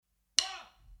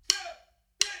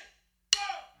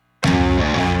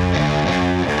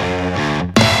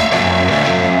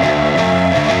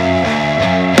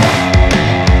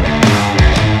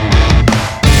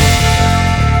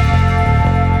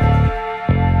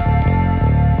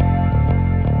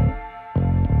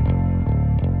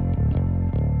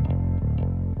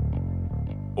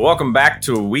Welcome back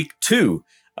to week 2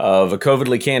 of a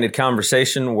covidly candid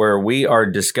conversation where we are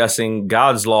discussing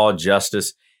God's law,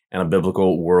 justice, and a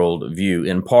biblical worldview.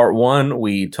 In part 1,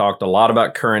 we talked a lot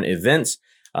about current events,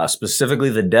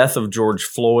 specifically the death of George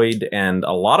Floyd, and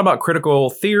a lot about critical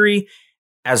theory,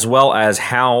 as well as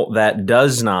how that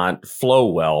does not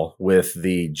flow well with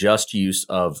the just use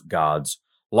of God's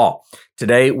law.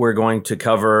 Today, we're going to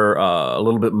cover a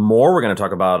little bit more. We're going to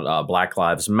talk about Black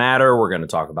Lives Matter. We're going to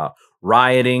talk about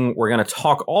rioting. We're going to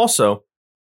talk also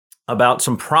about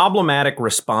some problematic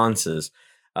responses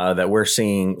that we're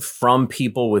seeing from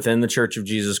people within the Church of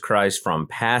Jesus Christ, from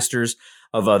pastors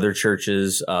of other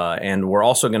churches. And we're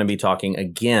also going to be talking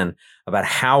again about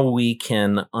how we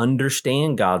can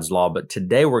understand God's law. But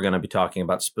today we're going to be talking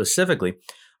about specifically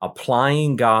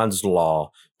applying God's law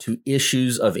to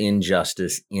issues of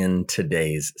injustice in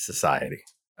today's society.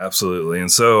 Absolutely.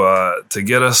 And so to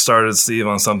get us started, Steve,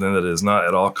 on something that is not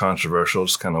at all controversial,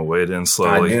 just kind of wade in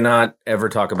slowly. I do not ever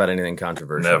talk about anything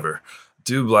controversial. Never.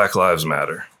 Do Black Lives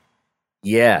Matter?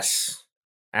 Yes,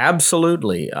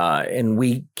 absolutely. And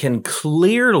we can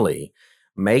clearly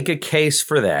make a case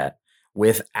for that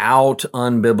without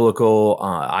unbiblical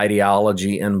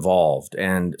ideology involved.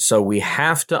 And so we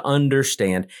have to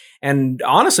understand. And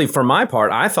honestly, for my part,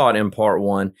 I thought in part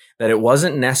 1 that it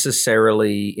wasn't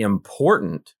necessarily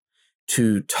important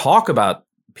to talk about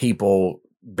people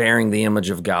bearing the image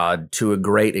of God to a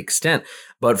great extent.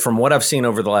 But from what I've seen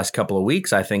over the last couple of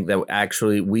weeks, I think that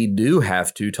actually we do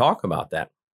have to talk about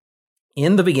that.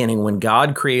 In the beginning, when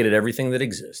God created everything that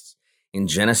exists, in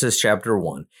Genesis chapter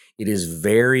 1, it is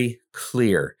very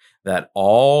clear that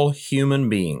all human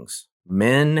beings,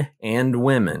 men and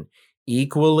women,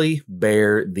 equally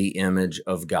bear the image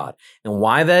of God. And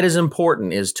why that is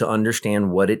important is to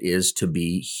understand what it is to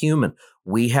be human.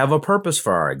 We have a purpose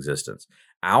for our existence.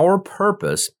 Our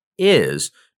purpose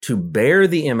is to bear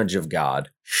the image of God,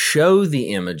 show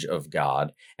the image of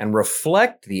God, and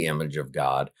reflect the image of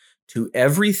God to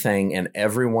everything and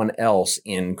everyone else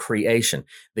in creation.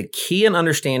 The key in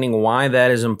understanding why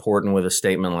that is important with a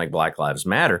statement like Black Lives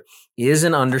Matter is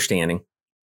an understanding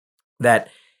that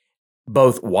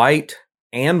both white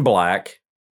and black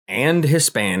and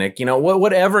Hispanic,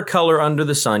 whatever color under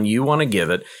the sun you want to give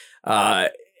it,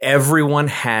 everyone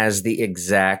has the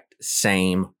exact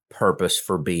same purpose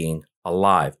for being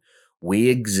alive. We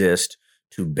exist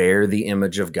to bear the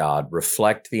image of God,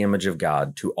 reflect the image of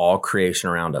God to all creation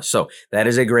around us. So that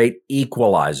is a great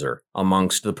equalizer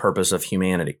amongst the purpose of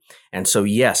humanity. And so,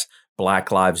 yes,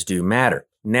 Black lives do matter.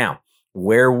 Now,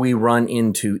 where we run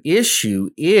into issue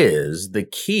is the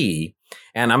key,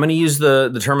 and I'm going to use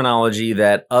the terminology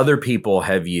that other people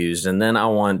have used, and then I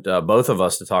want both of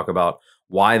us to talk about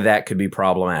why that could be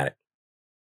problematic.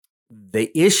 The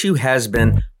issue has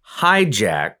been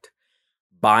hijacked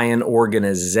by an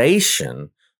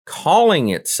organization calling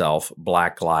itself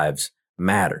Black Lives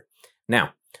Matter.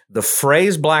 Now, the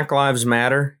phrase Black Lives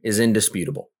Matter is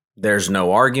indisputable. There's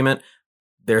no argument.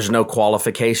 There's no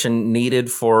qualification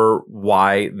needed for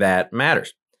why that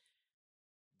matters.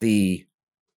 The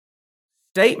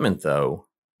statement, though,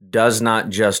 does not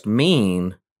just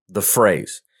mean the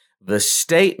phrase. The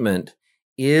statement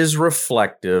is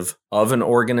reflective of an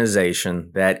organization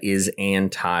that is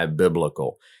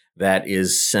anti-biblical, that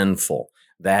is sinful,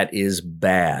 that is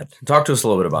bad. Talk to us a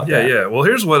little bit about that. Yeah. Well,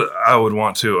 here's what I would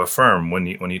want to affirm when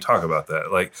you talk about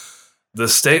that. Like, the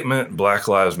statement Black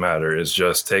Lives Matter is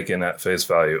just taken at face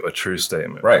value, a true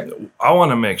statement. Right. I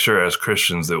want to make sure as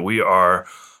Christians that we are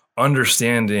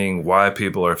understanding why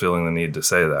people are feeling the need to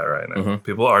say that right now. Mm-hmm.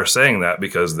 People are saying that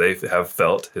because they have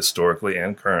felt historically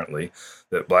and currently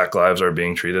that Black lives are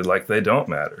being treated like they don't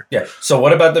matter. Yeah. So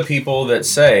what about the people that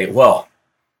say, well,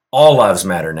 all lives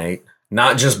matter, Nate,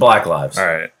 not just Black lives? All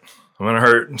right. I'm going to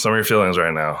hurt some of your feelings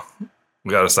right now.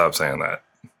 We got to stop saying that.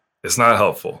 It's not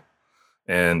helpful.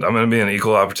 And I'm going to be an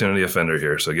equal opportunity offender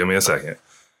here, so give me a second.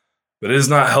 But it is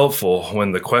not helpful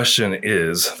when the question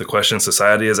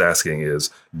society is asking is,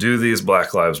 do these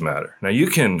Black lives matter? Now, you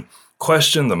can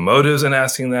question the motives in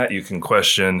asking that. You can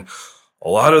question a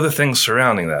lot of the things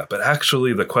surrounding that. But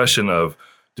actually, the question of,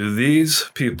 do these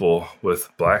people with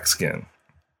black skin,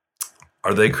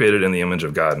 are they created in the image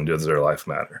of God, and does their life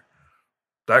matter?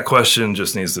 That question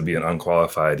just needs to be an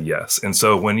unqualified yes. And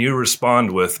so when you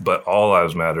respond with, but all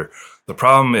lives matter, the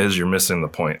problem is you're missing the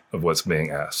point of what's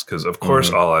being asked. Because, of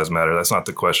course, all lives matter. That's not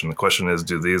the question. The question is,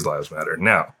 do these lives matter?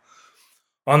 Now,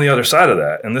 on the other side of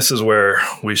that, and this is where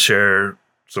we share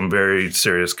some very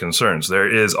serious concerns, there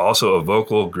is also a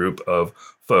vocal group of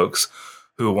folks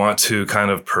who want to kind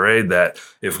of parade that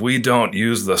if we don't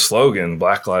use the slogan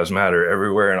Black Lives Matter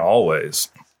everywhere and always,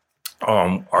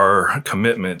 our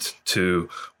commitment to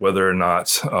whether or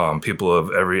not people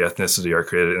of every ethnicity are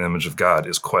created in the image of God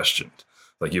is questioned.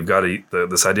 Like you've got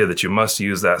this idea that you must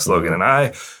use that slogan. And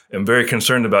I am very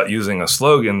concerned about using a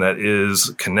slogan that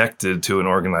is connected to an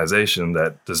organization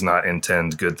that does not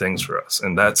intend good things for us.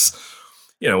 And that's,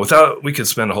 we could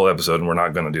spend a whole episode and we're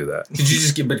not going to do that.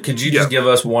 Could you just give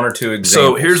us one or two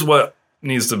examples? So here's what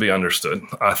needs to be understood.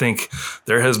 I think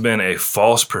there has been a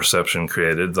false perception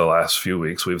created the last few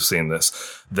weeks. We've seen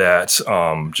this, that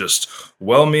just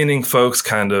well-meaning folks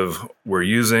kind of were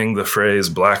using the phrase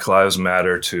Black Lives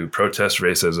Matter to protest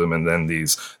racism, and then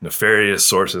these nefarious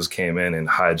sources came in and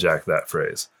hijacked that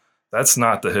phrase. That's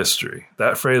not the history.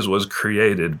 That phrase was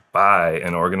created by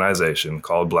an organization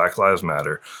called Black Lives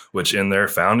Matter, which in their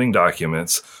founding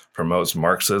documents promotes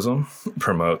Marxism,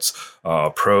 promotes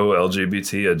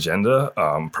pro-LGBT agenda,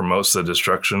 promotes the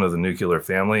destruction of the nuclear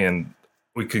family, and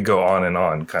we could go on and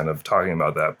on kind of talking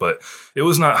about that. But it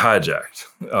was not hijacked.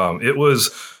 It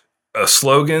was a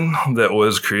slogan that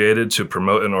was created to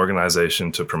promote an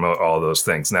organization to promote all those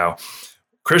things. Now,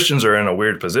 Christians are in a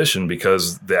weird position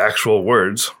because the actual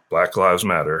words, Black Lives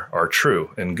Matter, are true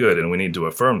and good, and we need to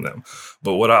affirm them.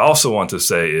 But what I also want to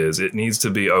say is it needs to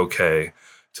be okay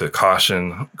to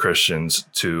caution Christians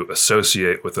to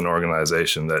associate with an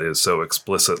organization that is so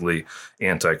explicitly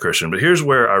anti-Christian. But here's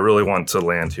where I really want to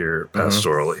land here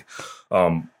pastorally.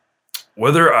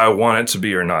 Whether I want it to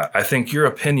be or not, I think your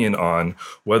opinion on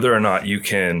whether or not you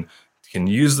can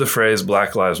use the phrase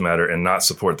Black Lives Matter and not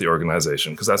support the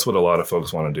organization, because that's what a lot of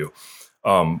folks want to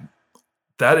do.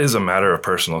 That is a matter of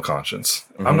personal conscience.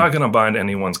 I'm not going to bind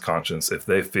anyone's conscience if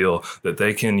they feel that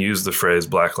they can use the phrase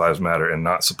Black Lives Matter and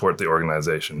not support the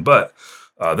organization. But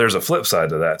there's a flip side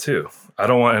to that too. I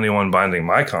don't want anyone binding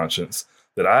my conscience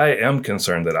that I am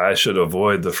concerned that I should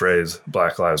avoid the phrase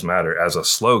Black Lives Matter as a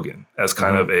slogan, as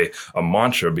kind of a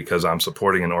mantra, because I'm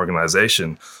supporting an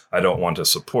organization I don't want to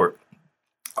support.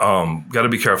 Got to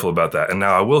be careful about that. And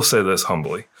now I will say this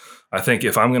humbly. I think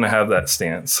if I'm going to have that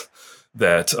stance,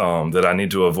 that I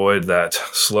need to avoid that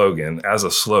slogan as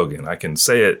a slogan. I can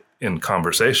say it in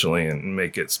conversationally and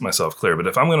make it myself clear. But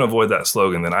if I'm going to avoid that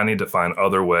slogan, then I need to find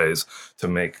other ways to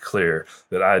make clear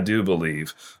that I do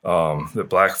believe that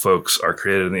Black folks are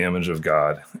created in the image of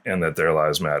God and that their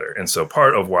lives matter. And so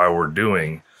part of why we're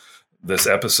doing this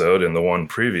episode and the one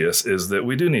previous is that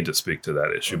we do need to speak to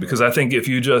that issue, because I think if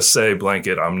you just say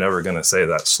blanket, I'm never going to say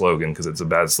that slogan because it's a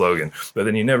bad slogan, but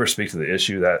then you never speak to the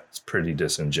issue, that's pretty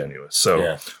disingenuous.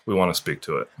 So we want to speak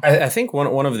to it. I think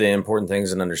one of the important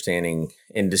things in understanding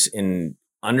understanding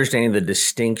the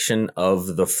distinction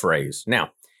of the phrase.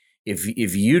 Now,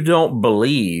 if you don't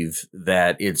believe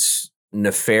that it's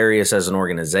nefarious as an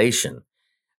organization,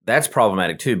 that's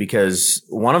problematic too, because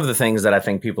one of the things that I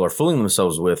think people are fooling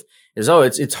themselves with is,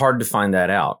 it's hard to find that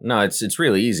out. No, it's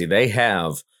really easy. They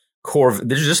have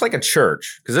they're just like a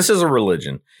church, because this is a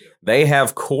religion. Yeah. They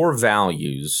have core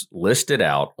values listed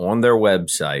out on their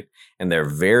website, and they're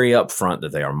very upfront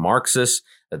that they are Marxist,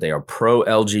 that they are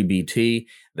pro-LGBT,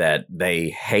 that they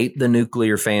hate the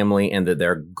nuclear family, and that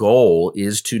their goal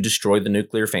is to destroy the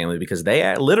nuclear family because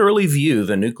they literally view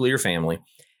the nuclear family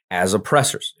as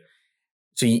oppressors. Yeah.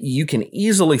 So you can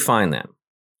easily find that.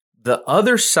 The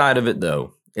other side of it,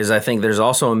 though, is I think there's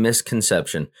also a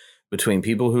misconception between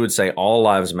people who would say all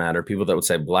lives matter, people that would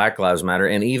say Black Lives Matter,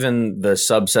 and even the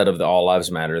subset of the all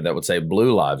lives matter that would say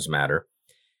blue lives matter,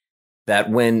 that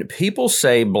when people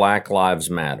say Black Lives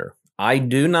Matter, I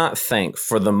do not think,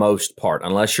 for the most part,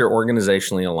 unless you're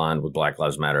organizationally aligned with Black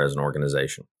Lives Matter as an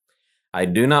organization, I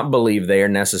do not believe they are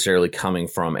necessarily coming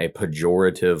from a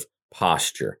pejorative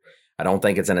posture. I don't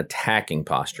think it's an attacking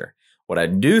posture. What I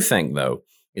do think, though,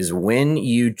 is when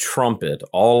you trumpet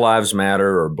all lives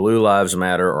matter or blue lives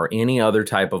matter or any other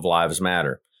type of lives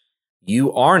matter,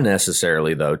 you are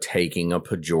necessarily, though, taking a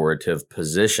pejorative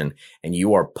position, and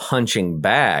you are punching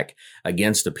back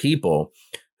against the people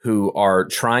who are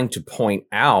trying to point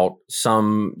out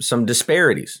some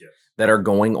disparities that are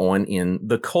going on in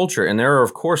the culture. And there are,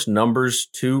 of course, numbers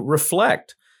to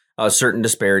reflect certain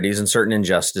disparities and certain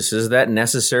injustices that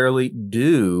necessarily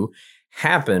do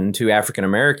happen to African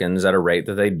Americans at a rate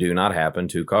that they do not happen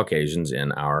to Caucasians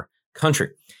in our country.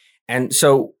 And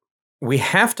so we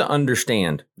have to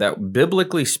understand that,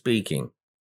 biblically speaking,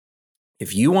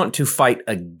 if you want to fight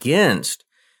against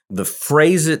the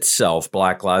phrase itself,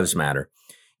 Black Lives Matter,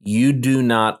 you do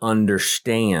not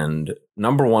understand,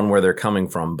 number one, where they're coming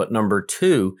from, but number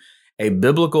two, a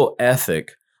biblical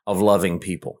ethic of loving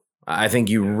people. I think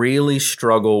you really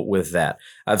struggle with that.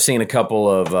 I've seen a couple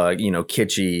of,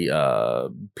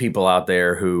 kitschy people out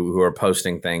there who are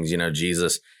posting things,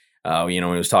 Jesus When he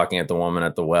was talking at the woman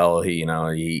at the well,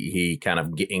 he kind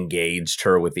of engaged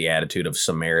her with the attitude of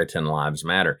Samaritan lives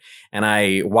matter.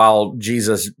 And while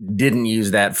Jesus didn't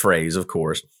use that phrase, of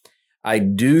course, I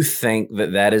do think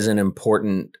that that is an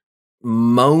important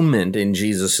moment in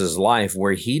Jesus's life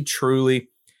where he truly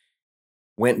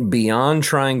went beyond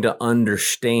trying to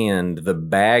understand the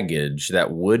baggage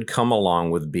that would come along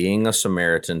with being a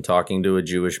Samaritan, talking to a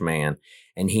Jewish man,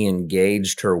 and he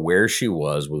engaged her where she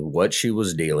was with what she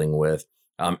was dealing with,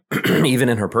 even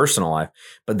in her personal life.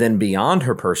 But then beyond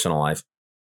her personal life,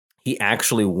 he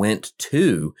actually went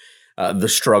to the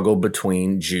struggle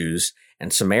between Jews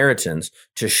and Samaritans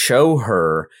to show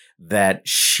her that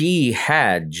she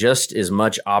had just as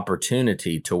much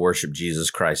opportunity to worship Jesus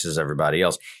Christ as everybody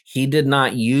else. He did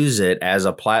not use it as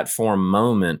a platform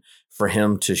moment for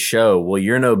him to show, well,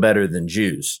 you're no better than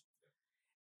Jews.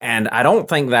 And I don't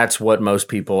think that's what most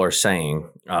people are saying,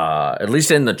 at least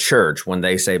in the church, when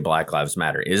they say Black Lives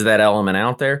Matter. Is that element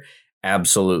out there?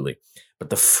 Absolutely.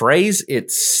 But the phrase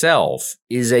itself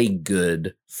is a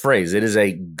good phrase. It is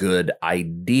a good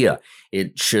idea.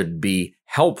 It should be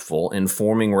helpful in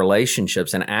forming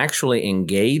relationships and actually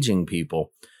engaging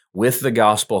people with the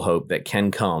gospel hope that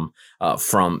can come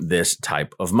from this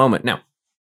type of moment. Now,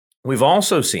 we've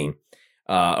also seen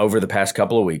over the past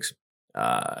couple of weeks,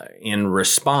 in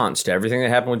response to everything that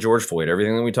happened with George Floyd,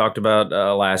 everything that we talked about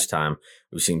last time,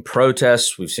 we've seen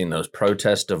protests. We've seen those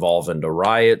protests devolve into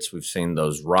riots. We've seen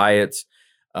those riots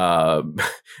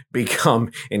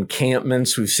become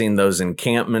encampments. We've seen those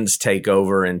encampments take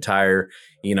over entire,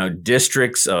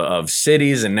 districts of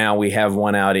cities. And now we have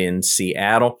one out in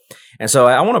Seattle. And so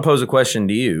I want to pose a question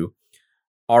to you.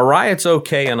 Are riots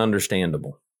okay and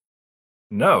understandable?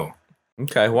 No.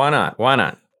 Okay. Why not? Why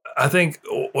not? I think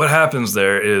what happens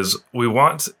there is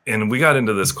and we got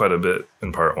into this quite a bit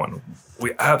in part one,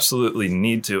 we absolutely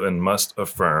need to and must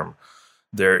affirm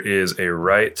there is a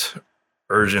right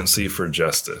urgency for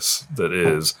justice that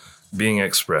is being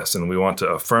expressed. And we want to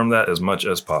affirm that as much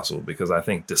as possible, because I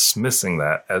think dismissing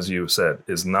that, as you said,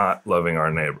 is not loving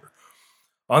our neighbor.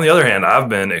 On the other hand, I've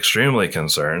been extremely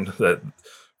concerned that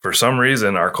for some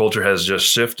reason our culture has just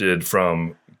shifted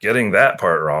from getting that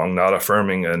part wrong, not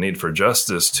affirming a need for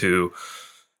justice, to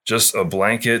just a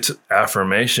blanket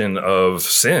affirmation of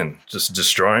sin, just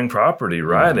destroying property,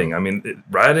 rioting. Mm-hmm. I mean,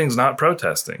 rioting's not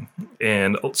protesting.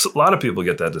 And a lot of people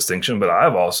get that distinction, but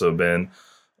I've also been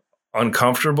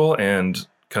uncomfortable and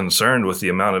concerned with the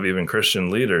amount of even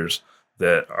Christian leaders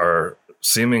that are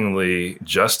seemingly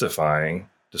justifying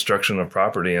destruction of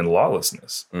property and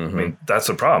lawlessness. Mm-hmm. I mean, that's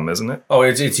a problem, isn't it? Oh,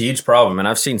 it's a huge problem. And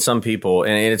I've seen some people,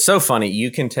 and it's so funny,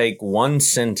 you can take one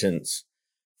sentence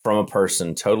from a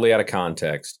person totally out of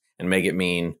context and make it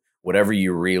mean whatever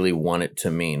you really want it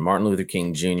to mean. Martin Luther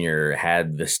King Jr.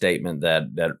 had the statement that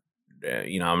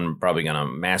I'm probably going to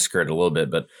massacre it a little bit,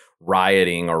 but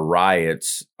rioting or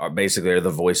riots are basically the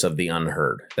voice of the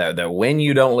unheard. That when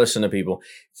you don't listen to people,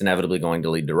 it's inevitably going to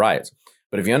lead to riots.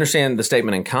 But if you understand the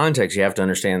statement in context, you have to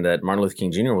understand that Martin Luther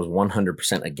King Jr. was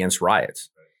 100% against riots.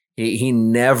 He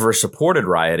never supported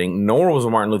rioting, nor was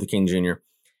Martin Luther King Jr.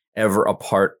 ever a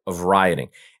part of rioting.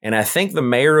 And I think the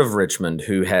mayor of Richmond,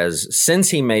 who has, since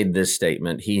he made this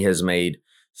statement, he has made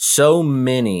so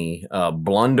many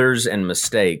blunders and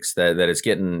mistakes that it's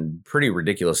getting pretty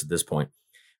ridiculous at this point.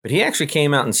 But he actually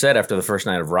came out and said after the first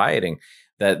night of rioting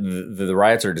that the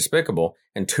riots are despicable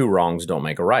and two wrongs don't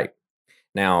make a right.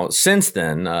 Now, since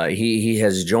then, he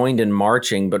has joined in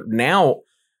marching. But now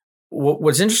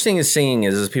what's interesting is seeing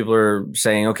is people are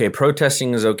saying, okay,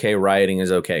 protesting is okay, rioting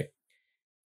is okay.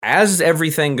 As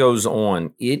everything goes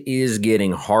on, it is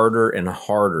getting harder and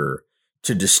harder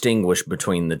to distinguish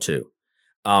between the two,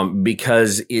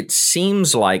 because it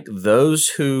seems like those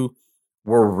who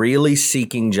were really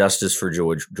seeking justice for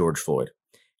George Floyd,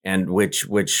 and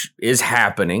which is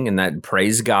happening, and that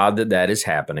praise God that is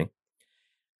happening.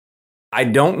 I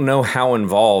don't know how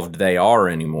involved they are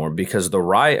anymore, because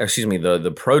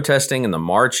the protesting and the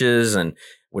marches, and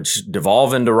which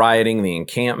devolve into rioting, the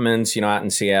encampments, out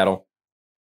in Seattle,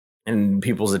 and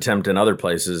people's attempt in other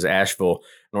places, Asheville,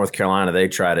 North Carolina, they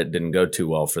tried it, didn't go too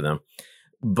well for them.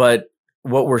 But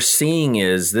what we're seeing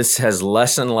is this has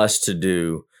less and less to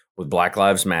do with Black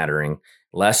Lives Mattering,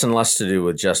 less and less to do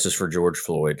with justice for George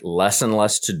Floyd, less and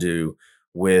less to do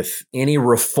with any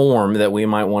reform that we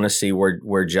might want to see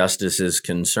where justice is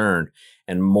concerned,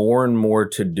 and more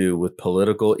to do with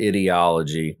political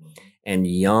ideology and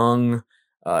young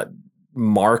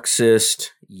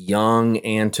Marxist, young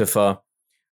Antifa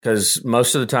Because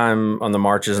most of the time on the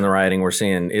marches and the rioting, we're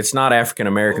seeing it's not African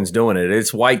Americans doing it.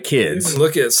 It's white kids.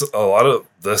 Look at a lot of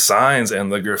the signs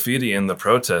and the graffiti and the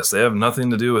protests. They have nothing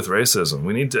to do with racism.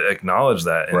 We need to acknowledge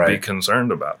that and be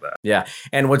concerned about that. Yeah.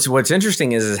 And what's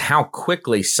interesting is how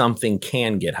quickly something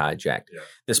can get hijacked. Yeah.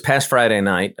 This past Friday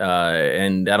night,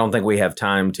 and I don't think we have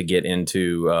time to get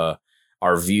into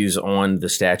our views on the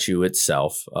statue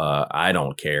itself. I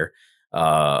don't care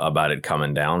about it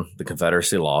coming down. The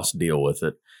Confederacy lost. Deal with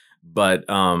it. But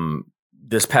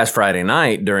this past Friday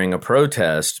night during a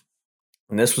protest,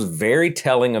 and this was very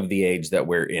telling of the age that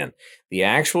we're in, the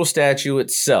actual statue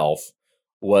itself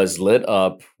was lit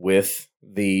up with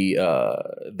the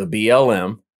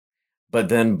BLM, but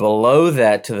then below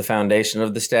that to the foundation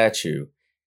of the statue,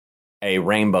 a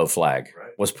rainbow flag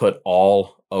was put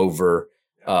all over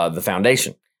the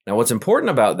foundation. Now, what's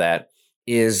important about that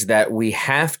is that we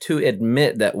have to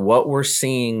admit that what we're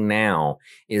seeing now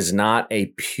is not a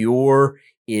pure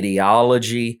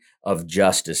ideology of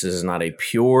justice. This is not a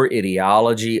pure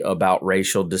ideology about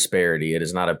racial disparity. It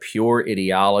is not a pure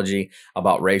ideology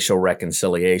about racial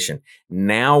reconciliation.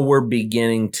 Now we're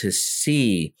beginning to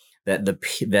see that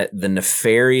the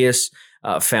nefarious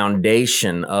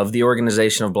foundation of the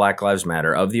organization of Black Lives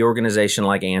Matter, of the organization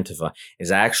like Antifa,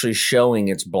 is actually showing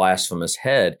its blasphemous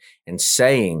head and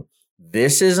saying,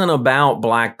 this isn't about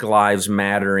Black Lives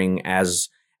Mattering as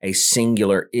a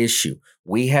singular issue.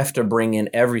 We have to bring in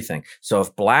everything. So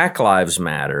if Black Lives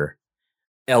Matter,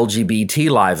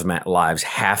 LGBT lives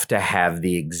have to have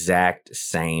the exact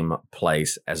same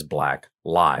place as Black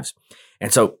lives.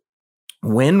 And so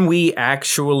when we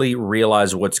actually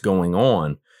realize what's going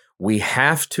on, we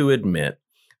have to admit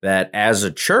that as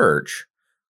a church,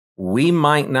 we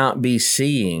might not be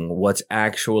seeing what's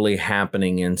actually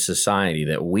happening in society,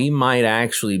 that we might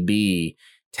actually be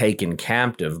taken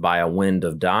captive by a wind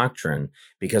of doctrine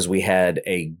because we had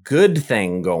a good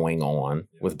thing going on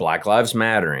with Black Lives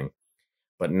Mattering,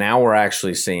 but now we're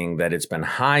actually seeing that it's been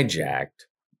hijacked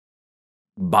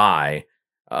by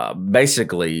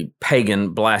basically pagan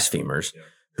blasphemers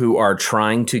who are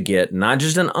trying to get not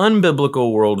just an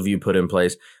unbiblical worldview put in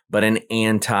place, but an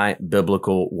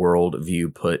anti-biblical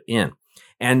worldview put in.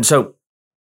 And so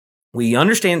we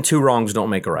understand two wrongs don't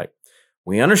make a right.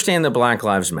 We understand that Black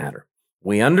Lives Matter.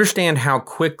 We understand how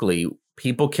quickly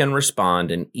people can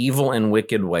respond in evil and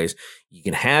wicked ways. You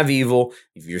can have evil.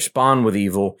 If you respond with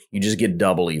evil, you just get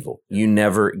double evil. You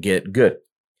never get good.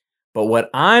 But what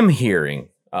I'm hearing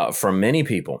from many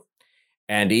people,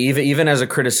 and even as a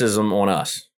criticism on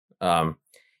us,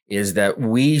 is that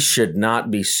we should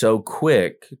not be so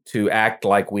quick to act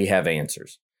like we have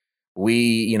answers.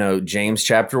 James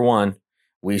chapter 1,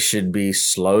 we should be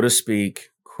slow to speak,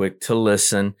 quick to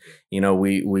listen.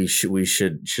 We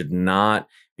should not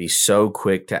be so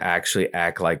quick to actually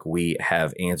act like we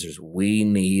have answers. We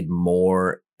need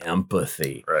more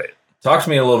empathy. Right. Talk to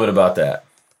me a little bit about that.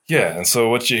 Yeah. And so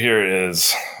what you hear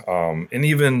is, and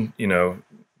even,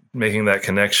 making that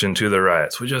connection to the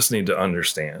riots, we just need to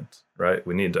understand, right?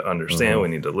 We need to understand. Mm-hmm. We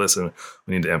need to listen.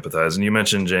 We need to empathize. And you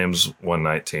mentioned James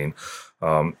 1:19.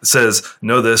 It says,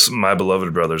 "Know this, my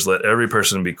beloved brothers, let every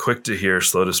person be quick to hear,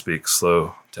 slow to speak,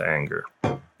 slow to anger."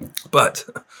 But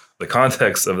the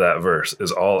context of that verse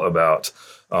is all about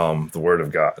the word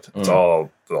of God. It's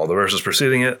all the verses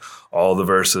preceding it, all the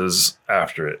verses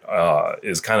after it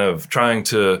is kind of trying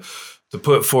to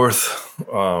put forth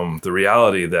the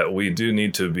reality that we do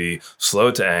need to be slow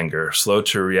to anger, slow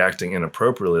to reacting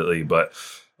inappropriately, but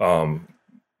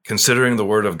considering the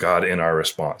word of God in our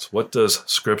response. What does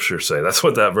Scripture say? That's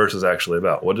what that verse is actually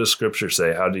about. What does Scripture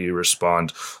say? How do you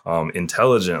respond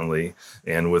intelligently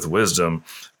and with wisdom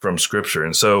from Scripture?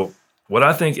 And so what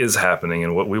I think is happening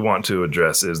and what we want to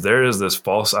address is there is this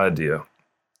false idea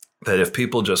that if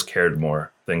people just cared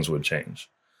more, things would change.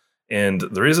 And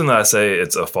the reason that I say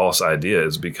it's a false idea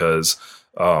is because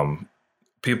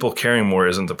people caring more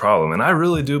isn't the problem. And I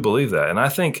really do believe that. And I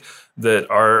think that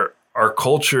our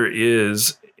culture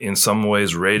is in some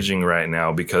ways raging right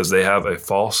now because they have a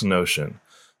false notion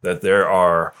that there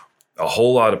are a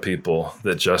whole lot of people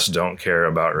that just don't care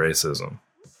about racism.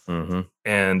 Mm-hmm.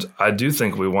 And I do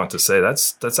think we want to say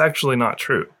that's actually not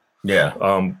true. Yeah.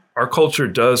 Our culture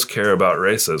does care about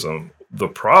racism. The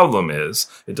problem is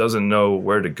it doesn't know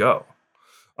where to go.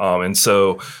 And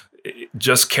so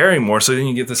just caring more. So then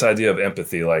you get this idea of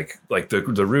empathy, like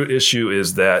the root issue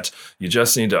is that you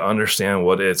just need to understand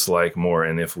what it's like more.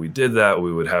 And if we did that,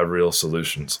 we would have real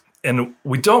solutions. And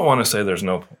we don't want to say there's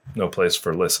no place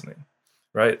for listening,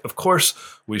 right? Of course,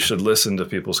 we should listen to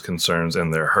people's concerns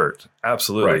and their hurt.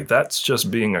 Absolutely. Right. That's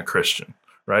just being a Christian,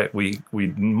 right? We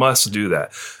must do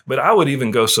that. But I would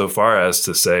even go so far as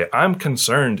to say, I'm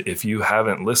concerned if you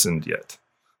haven't listened yet.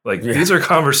 Like, these are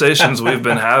conversations we've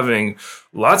been having,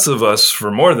 lots of us, for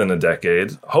more than a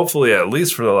decade. Hopefully, at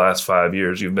least for the last 5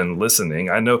 years, you've been listening.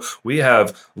 I know we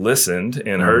have listened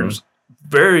and heard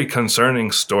very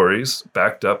concerning stories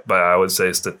backed up by, I would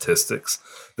say, statistics.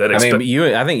 That I think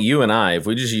you and I, if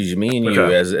we just use me and you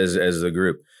as the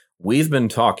group, we've been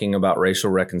talking about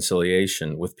racial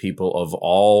reconciliation with people of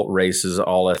all races,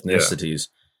 all ethnicities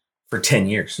for 10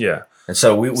 years. Yeah. And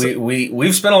so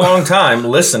we've spent a long time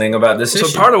listening about this issue.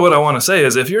 So part of what I want to say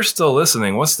is, if you're still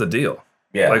listening, what's the deal?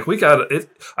 Yeah. Like, we got it.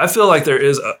 I feel like there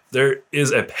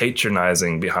is a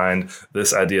patronizing behind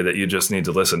this idea that you just need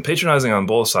to listen. Patronizing on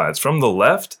both sides. From the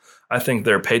left, I think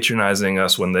they're patronizing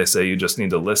us when they say you just need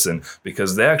to listen,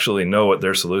 because they actually know what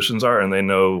their solutions are, and they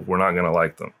know we're not going to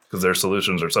like them because their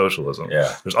solutions are socialism.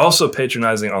 Yeah. There's also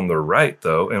patronizing on the right,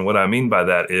 though. And what I mean by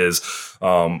that is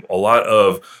a lot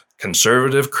of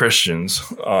conservative Christians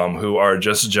who are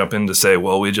just jumping to say,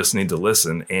 well, we just need to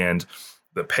listen. And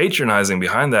the patronizing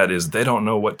behind that is they don't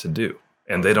know what to do,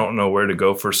 and they don't know where to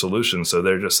go for solutions. So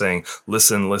they're just saying,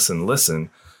 listen, listen, listen.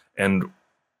 And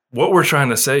what we're trying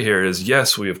to say here is,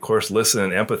 yes, we of course listen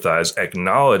and empathize,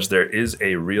 acknowledge there is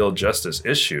a real justice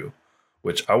issue,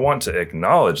 which I want to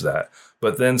acknowledge that,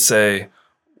 but then say,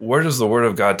 where does the Word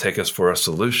of God take us for a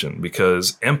solution?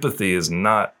 Because empathy is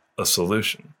not a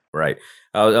solution. Right.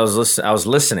 I was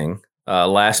listening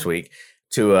last week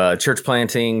to a church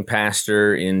planting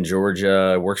pastor in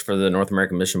Georgia, works for the North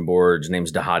American Mission Board. His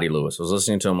name's Dhati Lewis. I was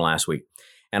listening to him last week,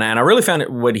 and I really found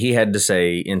what he had to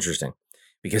say interesting,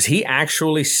 because he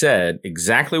actually said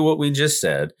exactly what we just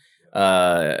said.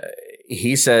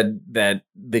 He said that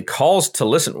the calls to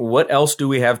listen, what else do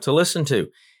we have to listen to?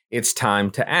 It's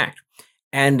time to act.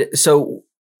 And so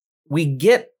we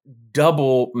get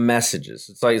double messages.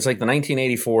 It's like the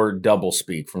 1984 double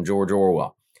speak from George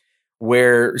Orwell,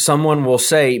 where someone will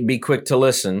say, be quick to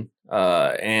listen,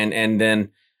 and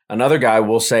then another guy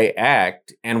will say,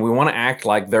 act, and we want to act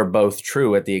like they're both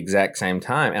true at the exact same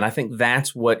time. And I think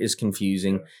that's what is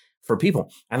confusing for people.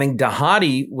 I think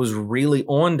Dhati was really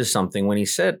on to something when he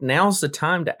said, now's the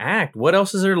time to act. What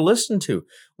else is there to listen to?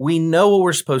 We know what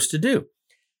we're supposed to do.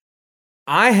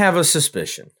 I have a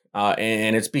suspicion,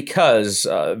 and it's because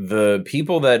the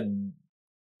people that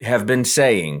have been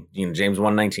saying, James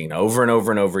 1:19 over and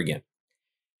over and over again,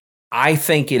 I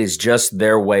think it is just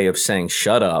their way of saying,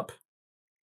 shut up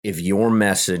if your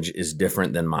message is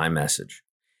different than my message,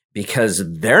 because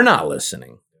they're not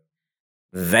listening.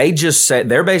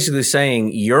 They're basically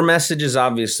saying, your message is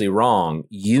obviously wrong.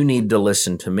 You need to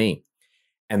listen to me.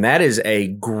 And that is a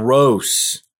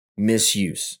gross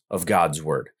misuse of God's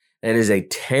word. That is a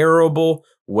terrible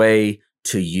way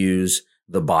to use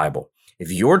the Bible.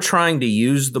 If you're trying to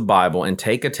use the Bible and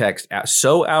take a text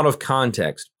so out of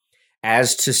context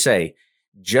as to say,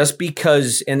 just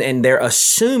because, and they're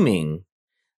assuming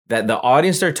that the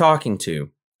audience they're talking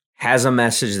to has a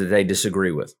message that they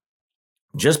disagree with.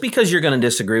 Just because you're going to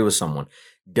disagree with someone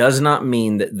does not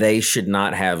mean that they should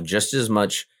not have just as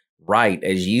much right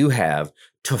as you have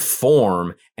to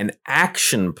form an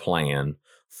action plan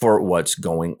for what's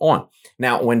going on.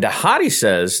 Now, when Dhati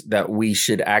says that we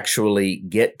should actually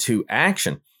get to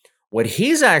action, what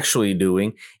he's actually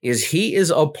doing is he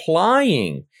is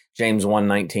applying James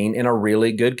 1:19 in a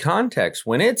really good context.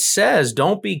 When it says,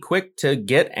 don't be quick to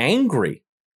get angry,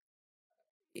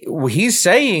 he's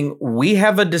saying we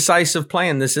have a decisive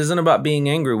plan. This isn't about being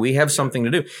angry. We have something to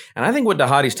do. And I think what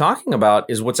Dhati's talking about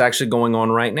is what's actually going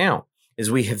on right now, is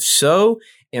we have so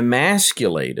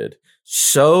emasculated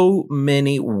so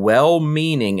many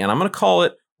well-meaning, and I'm going to call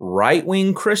it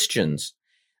right-wing Christians,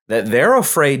 that they're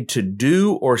afraid to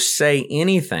do or say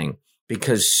anything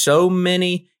because so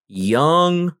many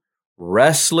young,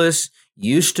 restless,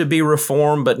 used to be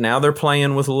reformed, but now they're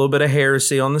playing with a little bit of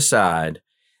heresy on the side,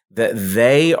 that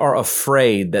they are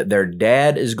afraid that their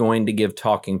dad is going to give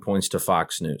talking points to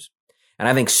Fox News. And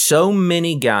I think so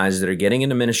many guys that are getting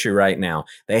into ministry right now,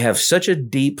 they have such a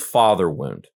deep father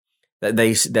wound that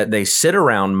they sit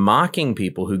around mocking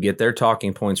people who get their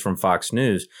talking points from Fox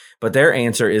News, but their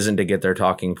answer isn't to get their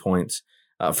talking points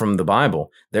from the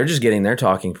Bible. They're just getting their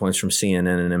talking points from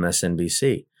CNN and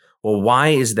MSNBC. Well, why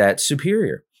is that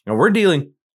superior? Now, we're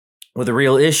dealing with a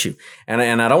real issue, and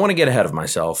I don't want to get ahead of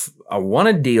myself. I want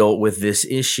to deal with this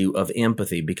issue of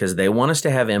empathy because they want us to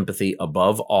have empathy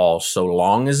above all, so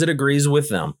long as it agrees with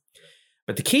them.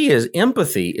 But the key is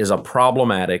empathy is a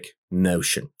problematic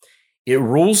notion. It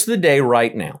rules the day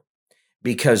right now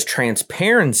because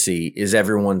transparency is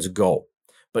everyone's goal,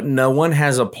 but no one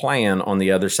has a plan on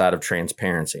the other side of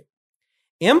transparency.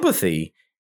 Empathy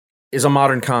is a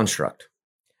modern construct.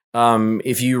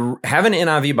 If you have an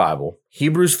NIV Bible,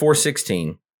 Hebrews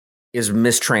 4:16 is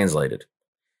mistranslated.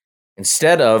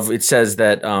 Instead of, it says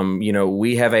that,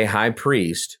 we have a high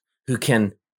priest who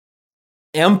can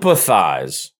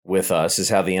empathize with us, is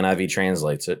how the NIV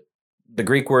translates it. The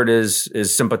Greek word is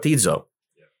sympathizo.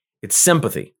 Yeah. It's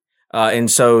sympathy. And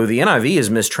so the NIV is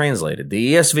mistranslated.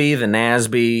 The ESV, the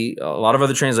NASB, a lot of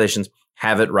other translations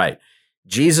have it right.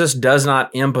 Jesus does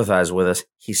not empathize with us.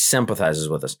 He sympathizes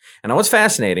with us. And now what's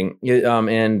fascinating,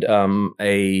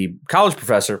 a college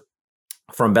professor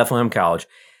from Bethlehem College,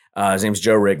 his name's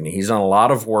Joe Rigney. He's done a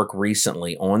lot of work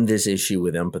recently on this issue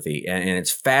with empathy. And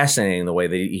it's fascinating the way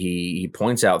that he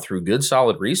points out through good,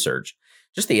 solid research,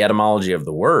 just the etymology of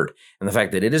the word and the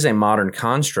fact that it is a modern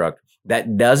construct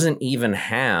that doesn't even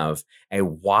have a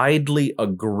widely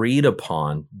agreed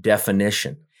upon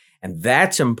definition. And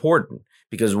that's important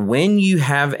because when you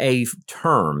have a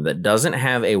term that doesn't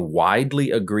have a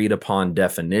widely agreed upon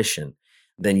definition,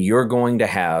 then you're going to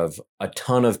have a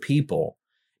ton of people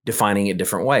defining it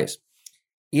different ways.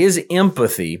 Is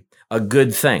empathy a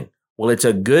good thing? Well, it's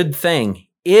a good thing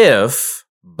if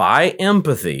by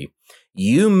empathy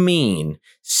you mean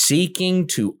seeking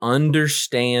to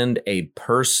understand a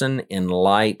person in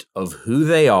light of who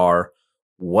they are,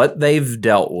 what they've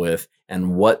dealt with,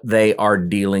 and what they are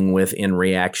dealing with in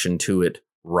reaction to it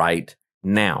right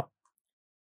now.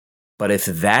 But if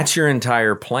that's your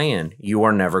entire plan, you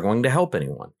are never going to help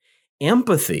anyone.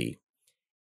 Empathy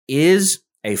is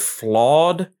a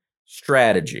flawed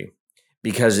strategy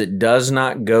because it does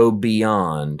not go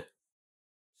beyond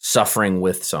suffering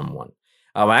with someone.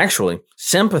 Actually,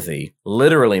 sympathy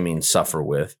literally means suffer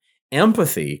with.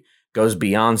 Empathy goes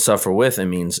beyond suffer with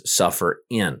and means suffer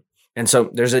in. And so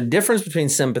there's a difference between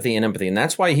sympathy and empathy. And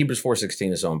that's why Hebrews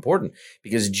 4:16 is so important,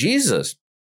 because Jesus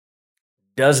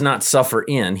does not suffer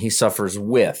in, he suffers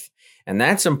with. And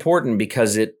that's important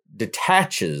because it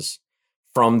detaches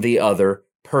from the other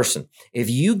person. If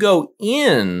you go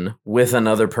in with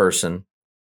another person,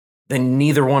 then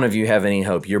neither one of you have any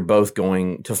hope. You're both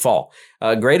going to fall.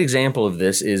 A great example of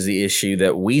this is the issue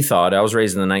that we thought, I was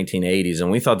raised in the 1980s, and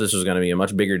we thought this was going to be a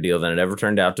much bigger deal than it ever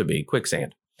turned out to be,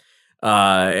 quicksand.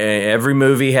 Every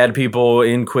movie had people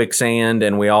in quicksand,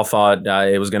 and we all thought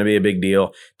it was going to be a big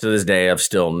deal. To this day, I've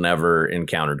still never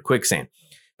encountered quicksand.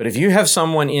 But if you have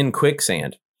someone in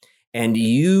quicksand and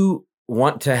you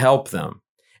want to help them,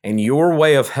 and your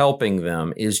way of helping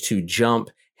them is to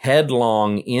jump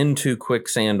headlong into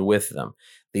quicksand with them,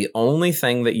 the only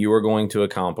thing that you are going to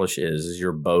accomplish is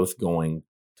you're both going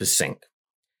to sink.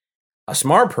 A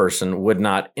smart person would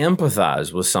not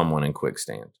empathize with someone in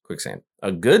quicksand.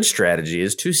 A good strategy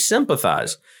is to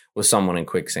sympathize with someone in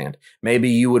quicksand. Maybe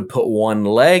you would put one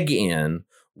leg in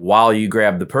while you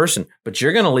grab the person, but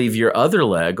you're going to leave your other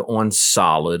leg on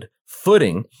solid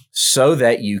footing so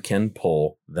that you can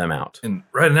pull them out. And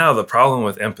right now, the problem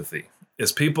with empathy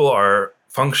is people are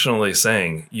functionally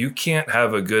saying you can't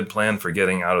have a good plan for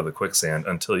getting out of the quicksand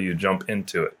until you jump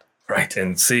into it. Right.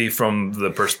 And see from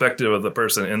the perspective of the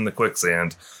person in the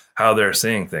quicksand how they're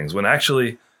seeing things, when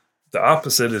actually the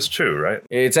opposite is true, right?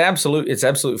 It's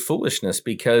absolute foolishness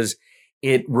because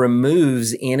it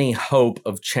removes any hope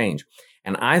of change.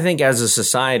 And I think as a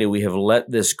society, we have let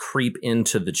this creep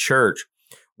into the church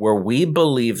where we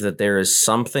believe that there is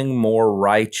something more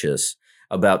righteous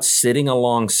about sitting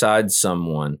alongside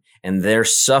someone and their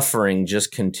suffering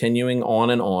just continuing on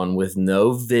and on with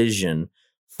no vision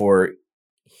for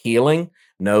healing,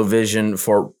 no vision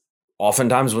for,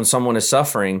 oftentimes when someone is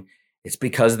suffering, it's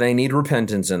because they need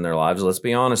repentance in their lives. Let's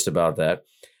be honest about that.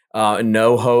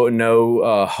 No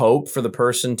hope for the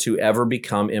person to ever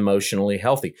become emotionally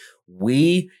healthy.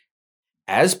 We,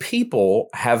 as people,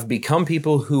 have become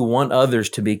people who want others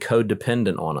to be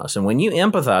codependent on us. And when you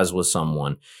empathize with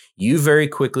someone, you very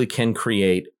quickly can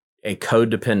create a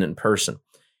codependent person.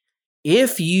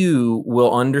 If you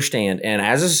will understand, and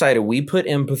as a society, we put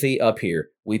empathy up here,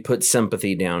 we put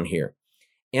sympathy down here.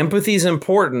 Empathy is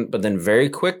important, but then very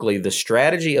quickly, the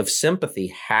strategy of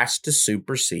sympathy has to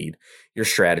supersede your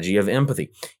strategy of empathy.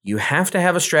 You have to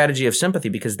have a strategy of sympathy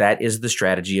because that is the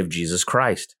strategy of Jesus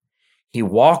Christ. He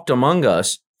walked among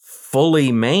us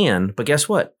fully man, but guess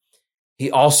what?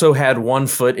 He also had one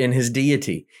foot in his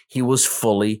deity. He was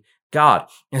fully God.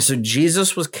 And so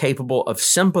Jesus was capable of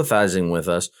sympathizing with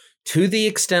us to the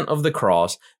extent of the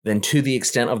cross, then to the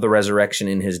extent of the resurrection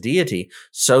in his deity,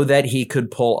 so that he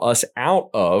could pull us out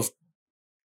of,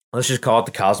 let's just call it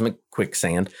the cosmic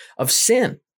quicksand of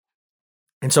sin.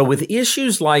 And so with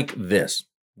issues like this,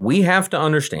 we have to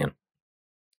understand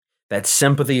that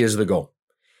sympathy is the goal.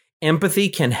 Empathy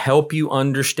can help you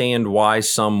understand why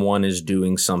someone is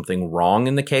doing something wrong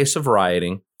in the case of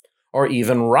rioting, or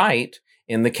even right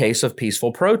in the case of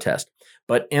peaceful protest.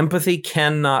 But empathy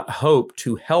cannot hope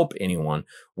to help anyone.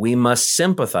 We must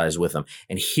sympathize with them.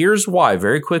 And here's why,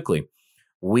 very quickly,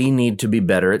 we need to be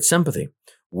better at sympathy.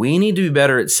 We need to be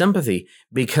better at sympathy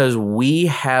because we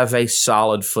have a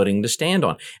solid footing to stand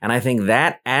on. And I think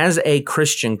that as a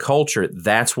Christian culture,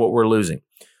 that's what we're losing.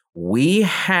 We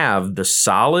have the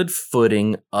solid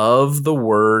footing of the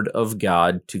Word of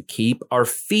God to keep our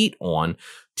feet on,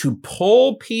 to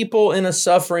pull people in a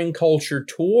suffering culture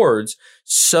towards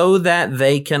so that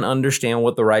they can understand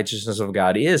what the righteousness of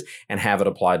God is and have it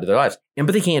applied to their lives.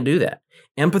 Empathy can't do that.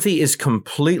 Empathy is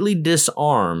completely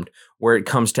disarmed where it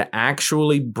comes to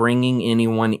actually bringing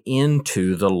anyone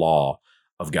into the law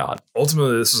of God.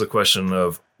 Ultimately, this is a question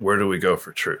of where do we go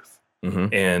for truth?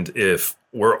 Mm-hmm. And if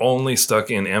we're only stuck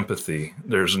in empathy,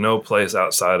 there's no place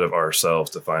outside of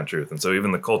ourselves to find truth. And so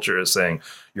even the culture is saying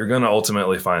you're going to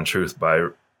ultimately find truth by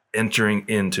entering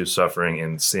into suffering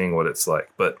and seeing what it's like.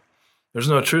 But there's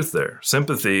no truth there.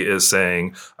 Sympathy is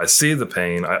saying, I see the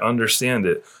pain, I understand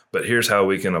it, but here's how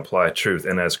we can apply truth.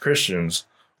 And as Christians,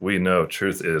 we know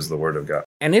truth is the Word of God.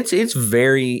 And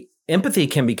empathy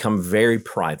can become very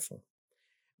prideful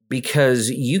because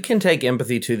you can take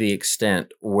empathy to the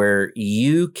extent where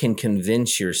you can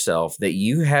convince yourself that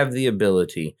you have the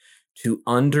ability to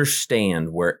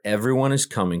understand where everyone is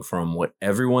coming from, what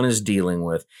everyone is dealing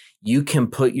with. You can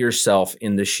put yourself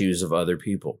in the shoes of other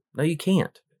people. No, you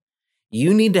can't.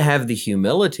 You need to have the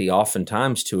humility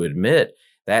oftentimes to admit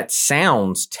that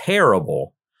sounds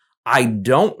terrible. I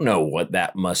don't know what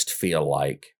that must feel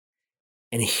like.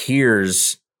 And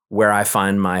here's where I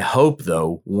find my hope,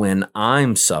 though, when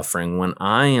I'm suffering, when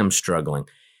I am struggling.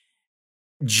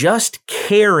 Just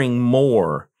caring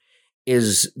more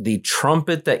is the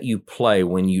trumpet that you play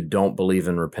when you don't believe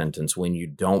in repentance, when you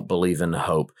don't believe in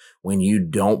hope, when you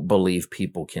don't believe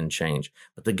people can change.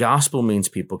 But the gospel means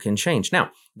people can change.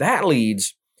 Now, that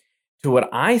leads to what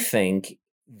I think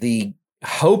the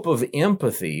hope of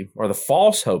empathy, or the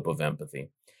false hope of empathy,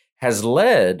 has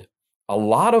led a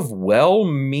lot of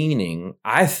well-meaning,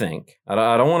 I think,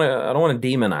 I don't want to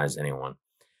demonize anyone,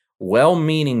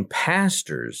 well-meaning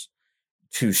pastors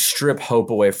to strip hope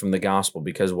away from the gospel.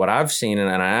 Because what I've seen, and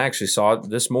I actually saw it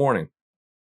this morning,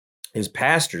 is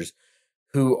pastors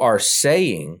who are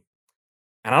saying,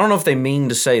 and I don't know if they mean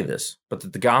to say this, but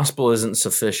that the gospel isn't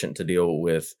sufficient to deal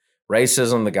with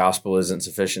racism. The gospel isn't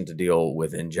sufficient to deal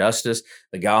with injustice.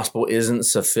 The gospel isn't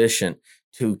sufficient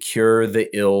to cure the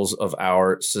ills of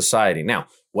our society. Now,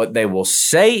 what they will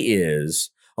say is,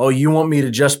 oh, you want me to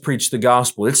just preach the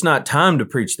gospel? It's not time to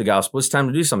preach the gospel. It's time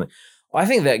to do something. Well, I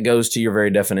think that goes to your very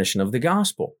definition of the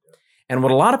gospel. And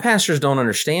what a lot of pastors don't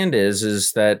understand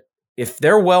is that if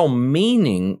they're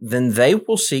well-meaning, then they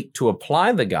will seek to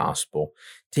apply the gospel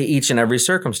to each and every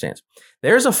circumstance.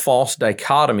 There's a false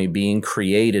dichotomy being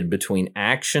created between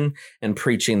action and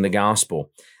preaching the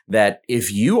gospel, that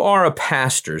if you are a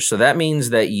pastor, so that means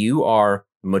that you are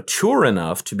mature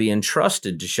enough to be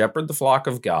entrusted to shepherd the flock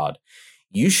of God,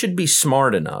 you should be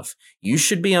smart enough, you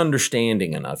should be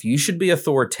understanding enough, you should be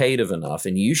authoritative enough,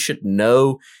 and you should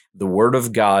know the Word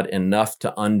of God enough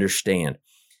to understand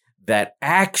that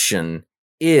action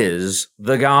is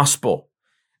the gospel.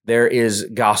 There is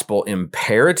gospel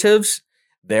imperatives.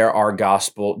 There are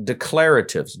gospel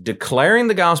declaratives. Declaring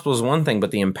the gospel is one thing,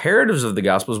 but the imperatives of the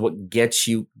gospel is what gets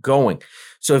you going.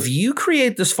 So if you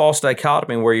create this false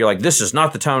dichotomy where you're like, this is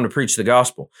not the time to preach the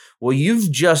gospel, well,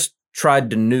 you've just tried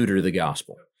to neuter the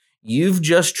gospel. You've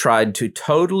just tried to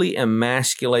totally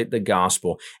emasculate the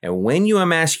gospel. And when you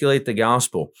emasculate the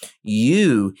gospel,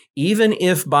 you, even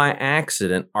if by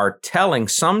accident, are telling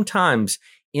sometimes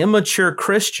immature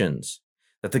Christians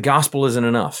that the gospel isn't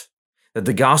enough, that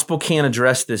the gospel can't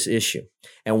address this issue.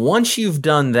 And once you've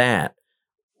done that,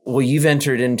 well, you've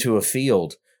entered into a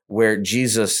field where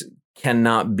Jesus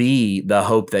cannot be the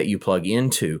hope that you plug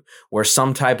into, or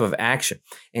some type of action.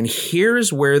 And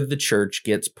here's where the church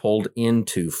gets pulled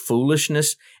into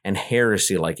foolishness and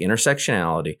heresy, like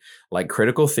intersectionality, like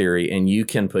critical theory. And you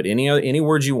can put any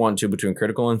words you want to between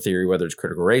critical and theory, whether it's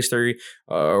critical race theory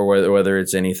or whether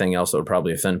it's anything else that would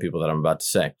probably offend people that I'm about to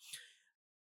say.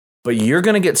 But you're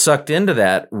going to get sucked into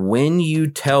that when you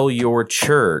tell your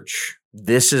church,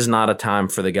 this is not a time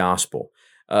for the gospel.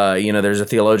 There's a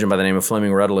theologian by the name of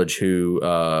Fleming Rutledge who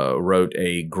wrote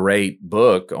a great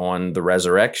book on the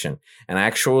resurrection and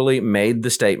actually made the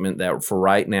statement that for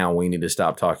right now, we need to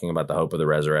stop talking about the hope of the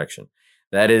resurrection.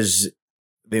 That is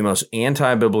the most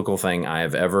anti-biblical thing I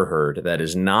have ever heard. That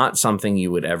is not something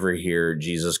you would ever hear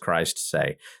Jesus Christ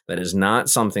say. That is not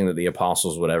something that the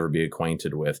apostles would ever be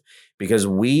acquainted with, because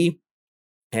we,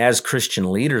 as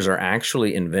Christian leaders, are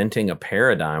actually inventing a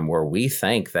paradigm where we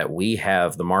think that we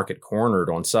have the market cornered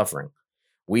on suffering.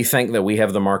 We think that we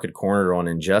have the market cornered on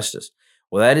injustice.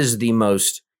 Well, that is the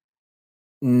most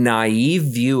naive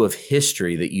view of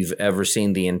history that you've ever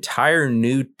seen. The entire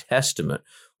New Testament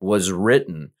was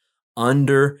written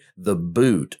under the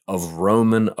boot of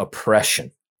Roman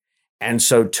oppression. And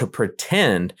so to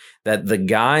pretend that the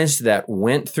guys that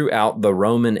went throughout the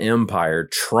Roman Empire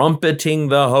trumpeting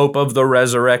the hope of the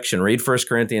resurrection, read 1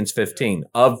 Corinthians 15,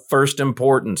 of first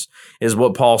importance is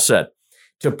what Paul said.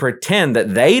 To pretend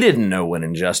that they didn't know what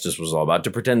injustice was all about, to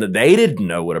pretend that they didn't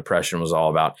know what oppression was all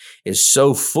about, is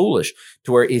so foolish.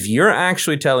 To where if you're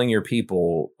actually telling your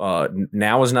people,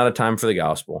 now is not a time for the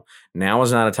gospel, now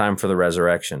is not a time for the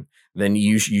resurrection, then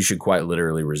you should quite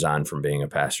literally resign from being a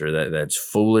pastor. That's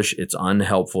foolish. It's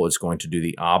unhelpful. It's going to do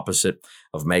the opposite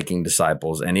of making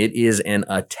disciples. And it is an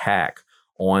attack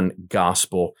on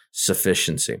gospel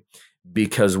sufficiency,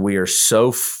 because we are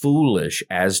so foolish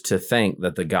as to think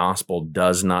that the gospel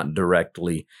does not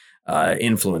directly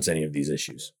influence any of these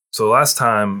issues. So last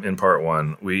time in part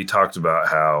 1, we talked about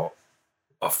how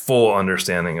a full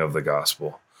understanding of the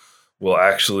gospel will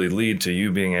actually lead to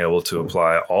you being able to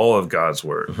apply all of God's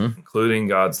word, including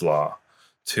God's law,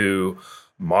 to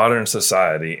modern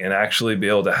society and actually be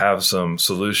able to have some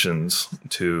solutions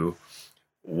to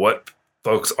what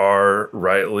folks are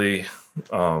rightly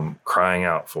crying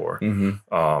out for.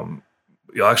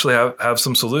 You'll actually have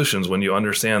some solutions when you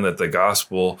understand that the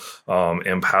gospel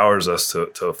empowers us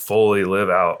to fully live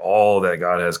out all that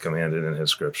God has commanded in his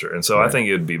scripture. And so I think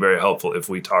it would be very helpful if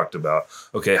we talked about,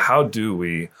 okay, how do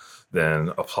we then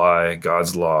apply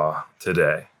God's law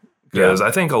today? Because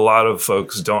I think a lot of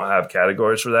folks don't have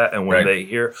categories for that. And when they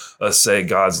hear us say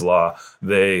God's law,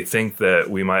 they think that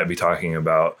we might be talking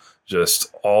about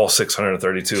just all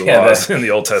 632 laws in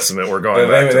the Old Testament we're going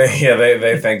back to.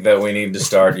 They think that we need to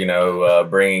start,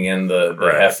 bringing in the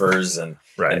heifers and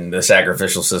the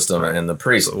sacrificial system and the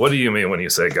priests. So what do you mean when you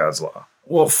say God's law?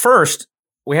 Well, first,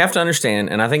 we have to understand,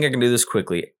 and I think I can do this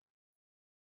quickly,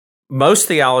 most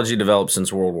theology developed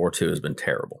since World War II has been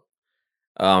terrible.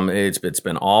 It's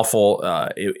been awful.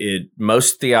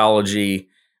 Most theology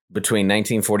between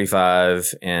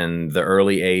 1945 and the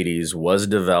early 80s was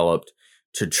developed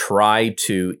to try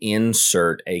to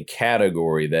insert a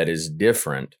category that is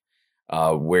different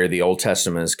where the Old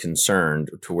Testament is concerned,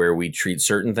 to where we treat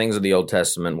certain things of the Old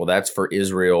Testament. Well, that's for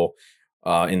Israel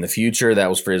in the future. That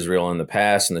was for Israel in the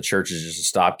past. And the church is just a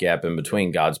stopgap in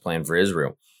between God's plan for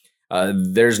Israel.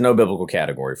 There's no biblical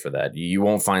category for that. You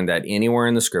won't find that anywhere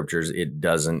in the scriptures. It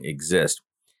doesn't exist.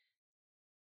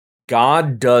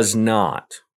 God does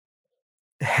not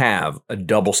have a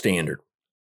double standard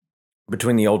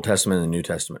between the Old Testament and the New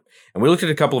Testament. And we looked at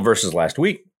a couple of verses last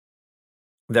week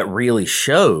that really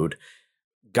showed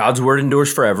God's word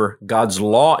endures forever. God's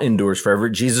law endures forever.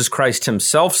 Jesus Christ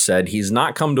himself said he's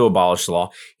not come to abolish the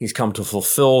law. He's come to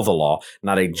fulfill the law.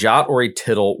 Not a jot or a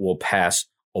tittle will pass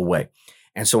away.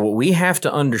 And so what we have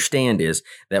to understand is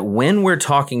that when we're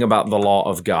talking about the law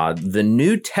of God, the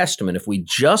New Testament, if we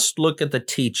just look at the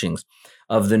teachings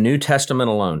of the New Testament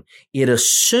alone, it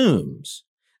assumes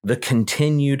the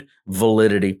continued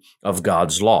validity of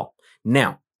God's law.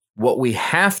 Now, what we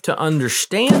have to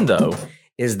understand, though,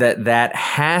 is that that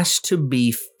has to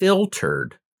be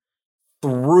filtered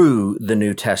through the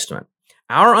New Testament.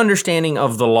 Our understanding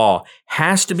of the law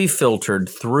has to be filtered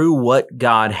through what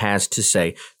God has to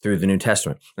say through the New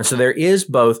Testament. And so there is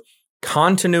both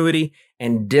continuity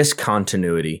and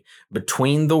discontinuity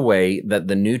between the way that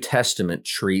the New Testament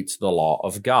treats the law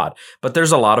of God. But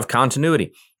there's a lot of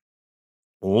continuity.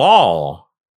 Law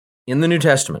in the New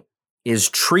Testament is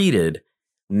treated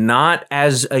not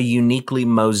as a uniquely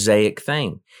Mosaic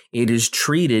thing. It is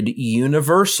treated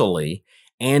universally,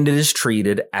 and it is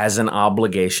treated as an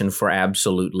obligation for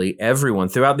absolutely everyone.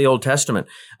 Throughout the Old Testament,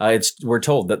 we're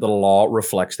told that the law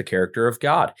reflects the character of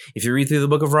God. If you read through the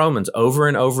book of Romans over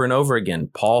and over and over again,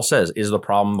 Paul says, is the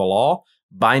problem the law?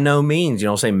 By no means.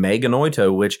 Say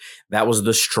meganoito, which that was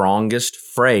the strongest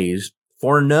phrase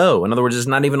for no. In other words, it's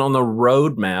not even on the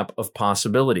roadmap of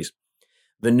possibilities.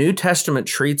 The New Testament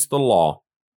treats the law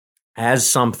as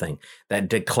something that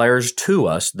declares to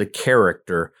us the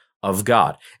character of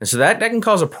God. And so that can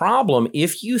cause a problem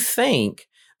if you think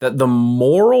that the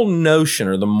moral notion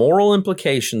or the moral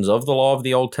implications of the law of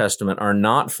the Old Testament are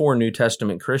not for New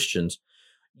Testament Christians.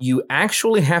 You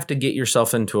actually have to get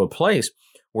yourself into a place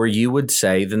where you would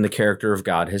say, then the character of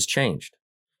God has changed.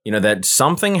 That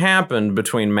something happened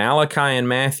between Malachi and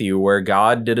Matthew where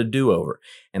God did a do-over.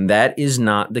 And that is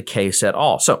not the case at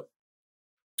all. So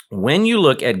when you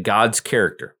look at God's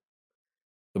character,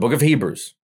 the book of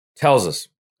Hebrews tells us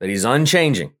that he's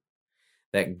unchanging,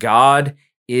 that God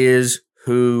is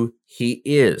who he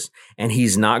is, and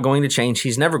he's not going to change.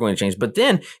 He's never going to change. But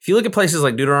then if you look at places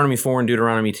like Deuteronomy 4 and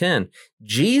Deuteronomy 10,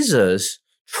 Jesus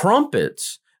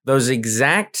trumpets those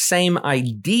exact same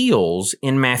ideals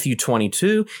in Matthew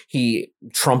 22. He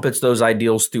trumpets those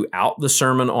ideals throughout the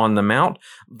Sermon on the Mount.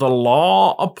 The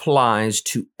law applies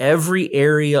to every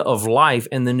area of life,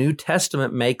 and the New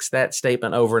Testament makes that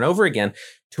statement over and over again,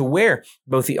 to where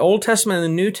both the Old Testament and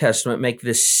the New Testament make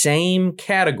the same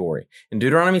category. In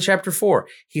Deuteronomy chapter 4,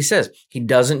 he says he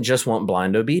doesn't just want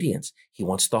blind obedience. He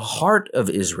wants the heart of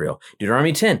Israel.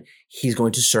 Deuteronomy 10, he's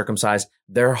going to circumcise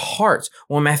their hearts.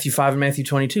 Well, in Matthew 5 and Matthew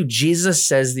 22, Jesus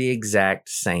says the exact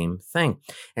same thing.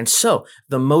 And so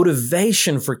the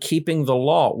motivation for keeping the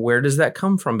law, where does that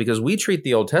come from? Because we treat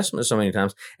the Old Testament so many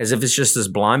times as if it's just this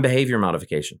blind behavior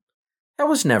modification. That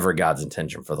was never God's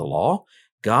intention for the law.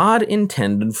 God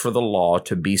intended for the law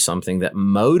to be something that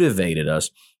motivated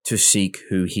us to seek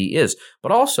who he is.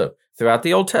 But also, throughout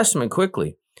the Old Testament,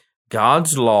 quickly,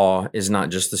 God's law is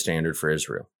not just the standard for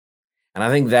Israel. And I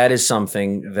think that is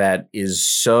something that is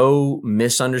so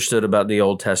misunderstood about the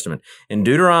Old Testament. In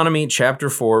Deuteronomy chapter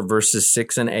 4, verses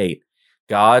 6 and 8,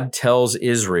 God tells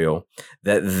Israel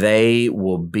that they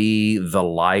will be the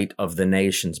light of the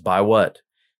nations. By what?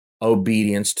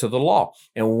 Obedience to the law.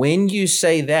 And when you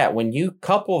say that, when you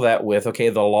couple that with, okay,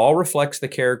 the law reflects the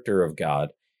character of God.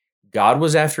 God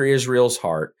was after Israel's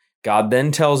heart. God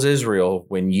then tells Israel,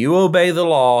 when you obey the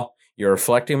law, you're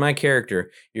reflecting my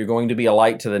character. You're going to be a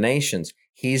light to the nations.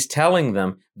 He's telling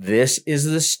them this is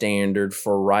the standard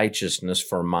for righteousness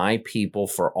for my people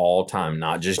for all time,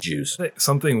 not just Jews.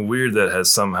 Something weird that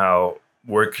has somehow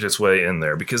worked its way in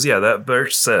there, because that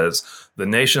verse says the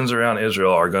nations around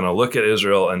Israel are going to look at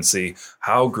Israel and see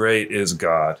how great is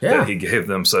God that he gave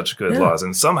them such good laws.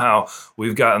 And somehow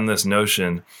we've gotten this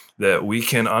notion that we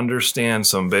can understand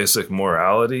some basic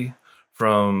morality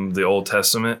from the Old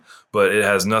Testament, but it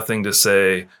has nothing to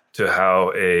say to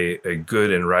how a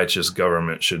good and righteous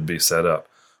government should be set up,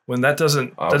 when that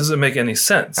doesn't make any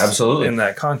sense. Absolutely. In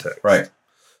that context. Right.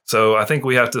 So I think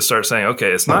we have to start saying,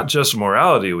 okay, it's not just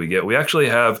morality we get. We actually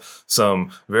have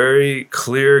some very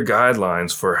clear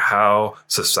guidelines for how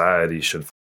society should.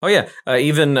 Oh, yeah.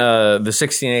 Even the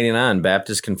 1689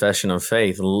 Baptist Confession of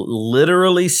Faith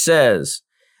literally says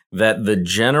that the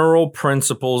general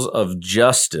principles of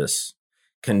justice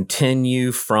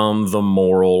continue from the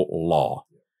moral law.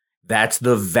 That's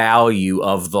the value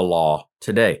of the law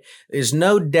today. There's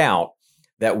no doubt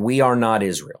that we are not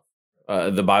Israel.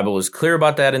 The Bible is clear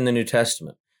about that in the New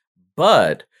Testament.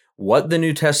 But what the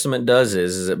New Testament does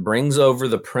is it brings over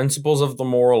the principles of the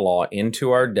moral law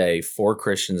into our day for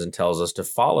Christians and tells us to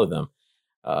follow them.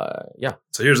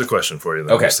 So here's a question for you,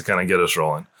 then, just to kind of get us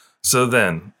rolling. So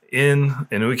then, and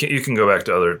you can go back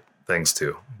to other things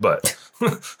too, but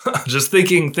just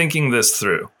thinking this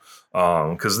through,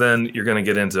 because then you're going to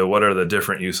get into what are the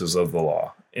different uses of the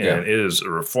law. And it is a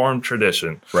Reformed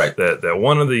tradition that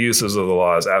one of the uses of the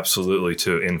law is absolutely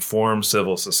to inform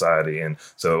civil society. And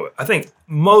so I think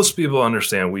most people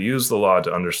understand we use the law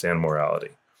to understand morality.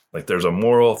 Like there's a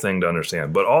moral thing to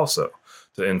understand, but also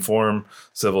to inform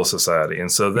civil society. And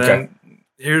so then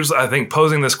I think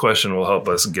posing this question will help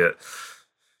us get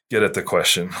at the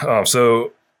question.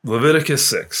 So Leviticus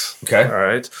 6. Okay. All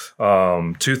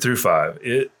right. 2 through 5.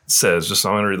 It says,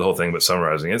 I'm going to read the whole thing, but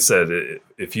summarizing, it said,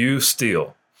 if you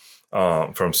steal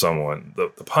from someone, the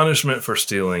punishment for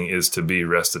stealing is to be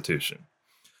restitution.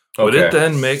 Would it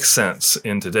then make sense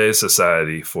in today's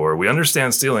society we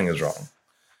understand stealing is wrong.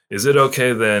 Is it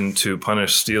okay then to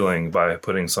punish stealing by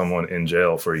putting someone in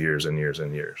jail for years and years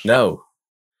and years? No,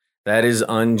 that is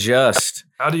unjust.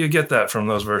 How do you get that from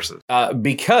those verses?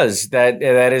 Because that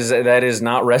is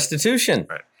not restitution.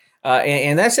 Right.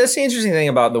 And that's the interesting thing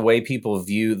about the way people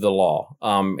view the law.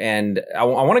 And I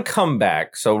want to come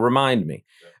back. So remind me.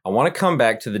 I want to come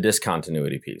back to the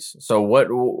discontinuity piece. So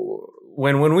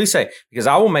when we say, because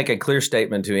I will make a clear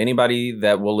statement to anybody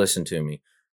that will listen to me,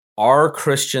 are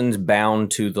Christians bound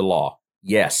to the law?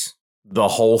 Yes, the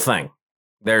whole thing.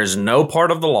 There's no part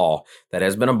of the law that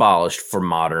has been abolished for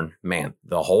modern man.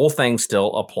 The whole thing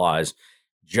still applies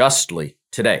justly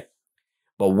today.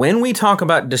 But when we talk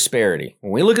about disparity,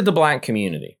 when we look at the black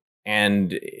community,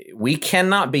 and we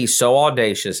cannot be so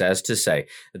audacious as to say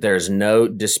that there's no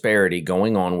disparity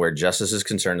going on where justice is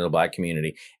concerned in the black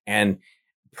community, and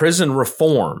prison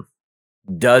reform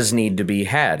does need to be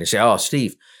had. You say, oh,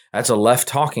 Steve, That's a left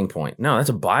talking point. No, that's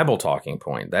a Bible talking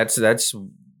point.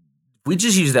 We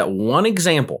just use that one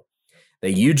example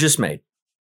that you just made.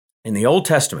 In the Old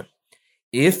Testament,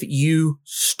 if you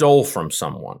stole from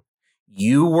someone,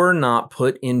 you were not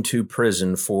put into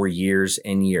prison for years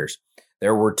and years.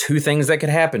 There were two things that could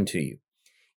happen to you.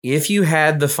 If you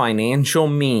had the financial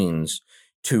means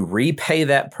to repay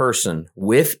that person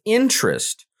with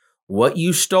interest what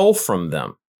you stole from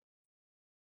them,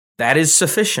 that is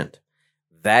sufficient.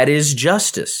 That is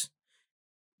justice.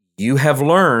 You have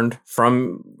learned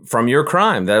from your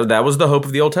crime. That was the hope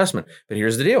of the Old Testament. But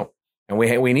here's the deal. And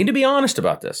we need to be honest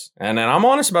about this. And I'm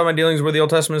honest about my dealings where the Old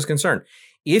Testament is concerned.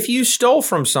 If you stole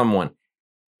from someone,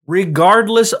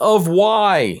 regardless of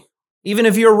why, even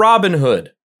if you're Robin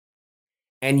Hood,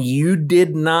 and you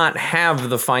did not have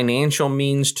the financial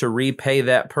means to repay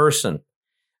that person,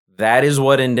 that is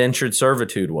what indentured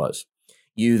servitude was.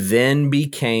 You then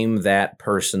became that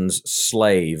person's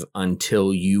slave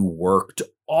until you worked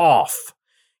off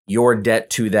your debt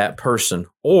to that person,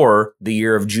 or the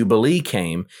year of Jubilee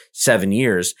came 7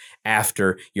 years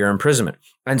after your imprisonment.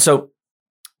 And so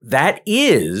that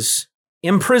is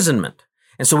imprisonment.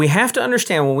 And so we have to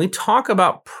understand when we talk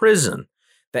about prison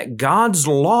that God's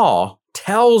law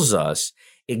tells us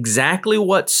exactly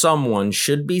what someone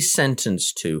should be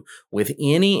sentenced to with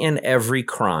any and every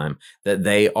crime that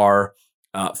they are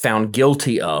found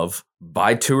guilty of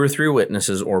by 2 or 3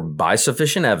 witnesses or by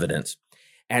sufficient evidence.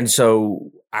 And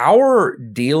so our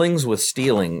dealings with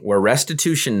stealing, where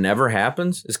restitution never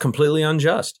happens, is completely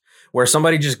unjust. Where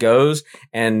somebody just goes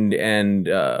and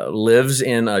lives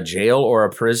in a jail or a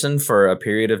prison for a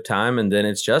period of time, and then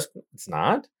it's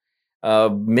not.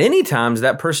 Many times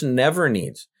that person never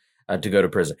needs to go to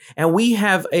prison. And we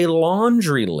have a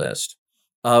laundry list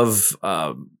of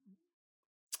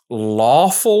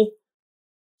lawful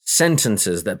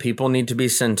sentences that people need to be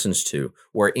sentenced to,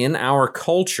 where in our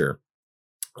culture,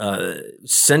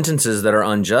 sentences that are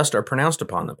unjust are pronounced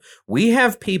upon them. We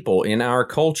have people in our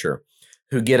culture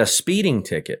who get a speeding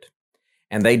ticket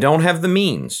and they don't have the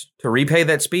means to repay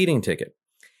that speeding ticket.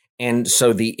 And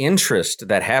so the interest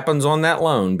that happens on that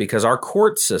loan, because our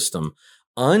court system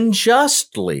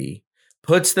unjustly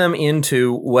puts them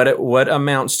into what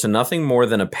amounts to nothing more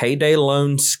than a payday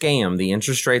loan scam. The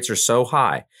interest rates are so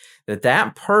high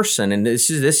that person, and this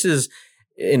is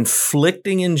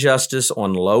inflicting injustice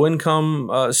on low-income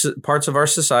parts of our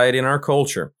society and our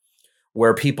culture,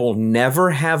 where people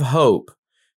never have hope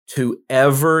to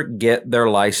ever get their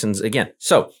license again.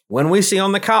 So when we see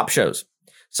on the cop shows,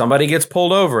 somebody gets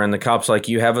pulled over and the cop's like,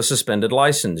 you have a suspended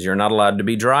license, you're not allowed to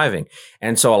be driving.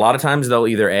 And so a lot of times they'll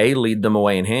either A, lead them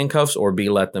away in handcuffs, or B,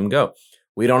 let them go.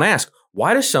 We don't ask,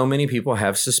 why do so many people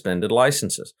have suspended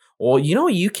licenses? Well,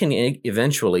 you can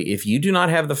eventually, if you do not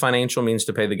have the financial means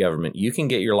to pay the government, you can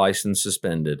get your license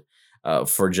suspended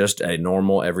for just a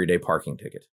normal everyday parking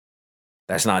ticket.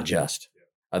 That's not just.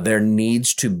 There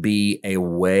needs to be a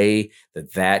way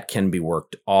that can be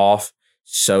worked off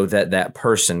so that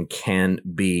person can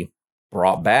be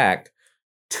brought back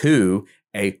to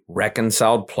a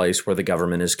reconciled place where the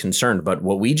government is concerned. But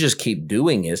what we just keep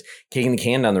doing is kicking the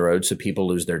can down the road so people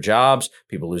lose their jobs,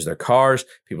 people lose their cars,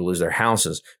 people lose their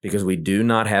houses, because we do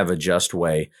not have a just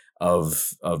way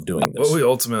of doing this. What we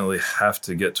ultimately have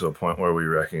to get to a point where we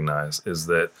recognize is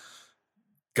that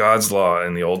God's law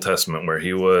in the Old Testament, where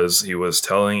he was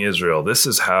telling Israel, this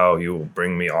is how you will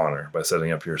bring me honor by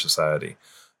setting up your society.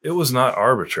 It was not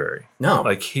arbitrary. No.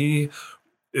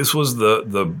 This was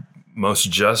the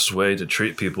most just way to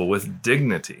treat people with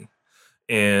dignity.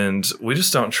 And we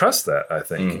just don't trust that, I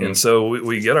think. Mm-hmm. And so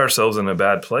we get ourselves in a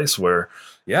bad place where,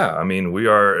 we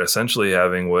are essentially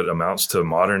having what amounts to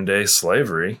modern day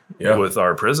slavery with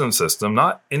our prison system,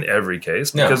 not in every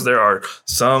case, because there are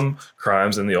some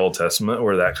crimes in the Old Testament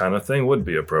where that kind of thing would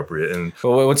be appropriate. And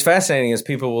what's fascinating is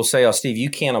people will say, oh, Steve, you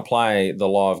can't apply the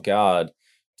law of God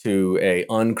to a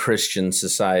unchristian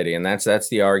society. And that's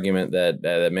the argument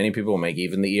that many people will make.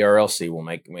 Even the ERLC will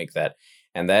make that.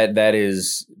 And that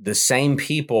is the same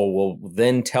people will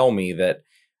then tell me that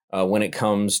when it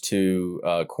comes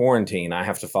to quarantine, I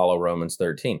have to follow Romans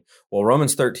 13. Well,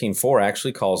 Romans 13:4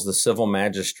 actually calls the civil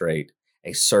magistrate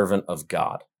a servant of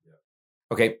God.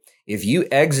 Okay, if you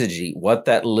exegete what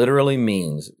that literally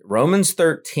means, Romans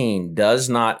 13 does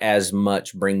not as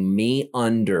much bring me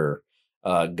under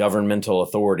governmental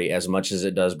authority as much as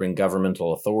it does bring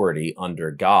governmental authority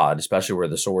under God, especially where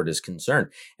the sword is concerned.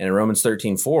 And in Romans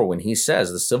 13:4, when he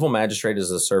says the civil magistrate is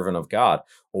a servant of God,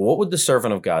 well, what would the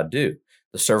servant of God do?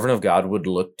 The servant of God would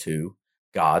look to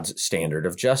God's standard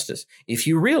of justice. If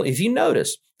you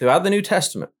notice throughout the New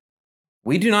Testament,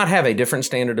 We do not have a different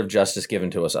standard of justice given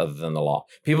to us other than the law.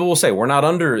 People will say, we're not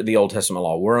under the Old Testament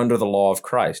law. We're under the law of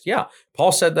Christ. Yeah,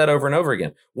 Paul said that over and over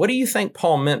again. What do you think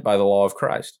Paul meant by the law of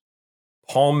Christ?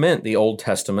 Paul meant the Old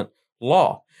Testament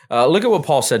law. Look at what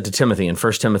Paul said to Timothy in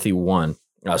 1 Timothy 1,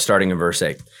 starting in verse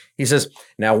 8. He says,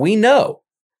 now we know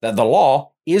that the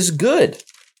law is good.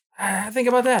 Think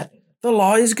about that. The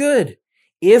law is good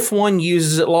if one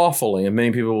uses it lawfully. And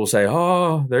many people will say,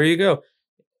 oh, there you go. I'm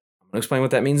going to explain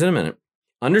what that means in a minute.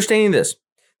 Understanding this,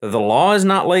 that the law is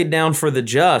not laid down for the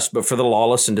just, but for the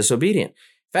lawless and disobedient.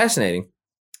 Fascinating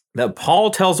that Paul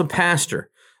tells a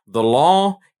pastor the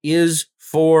law is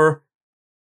for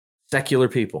secular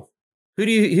people. Who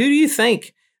do you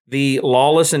think the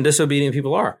lawless and disobedient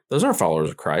people are? Those aren't followers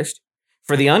of Christ.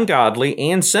 For the ungodly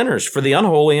and sinners, for the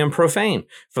unholy and profane,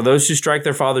 for those who strike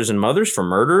their fathers and mothers, for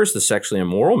murderers, the sexually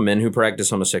immoral, men who practice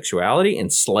homosexuality,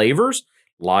 enslavers,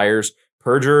 liars,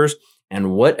 perjurers,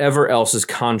 and whatever else is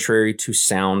contrary to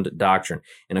sound doctrine,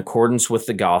 in accordance with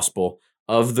the gospel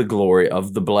of the glory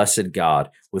of the blessed God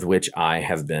with which I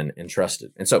have been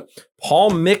entrusted. And so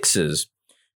Paul mixes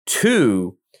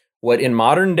two what in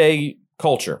modern day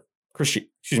culture,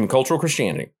 cultural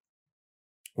Christianity,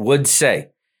 would say,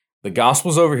 the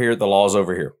gospel's over here, the law's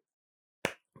over here.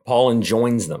 Paul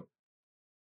enjoins them.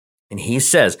 And he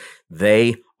says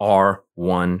they are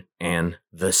one and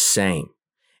the same.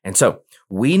 And so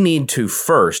we need to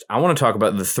first, I want to talk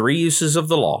about the three uses of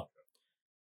the law.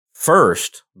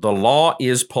 First, the law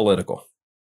is political.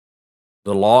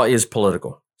 The law is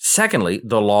political. Secondly,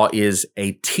 the law is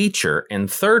a teacher.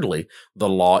 And thirdly, the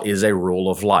law is a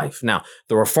rule of life. Now,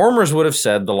 the reformers would have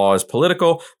said the law is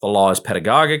political, the law is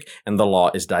pedagogic, and the law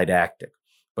is didactic.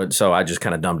 But so I just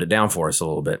kind of dumbed it down for us a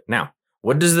little bit. Now,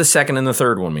 what does the second and the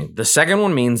third one mean? The second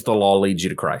one means the law leads you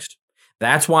to Christ.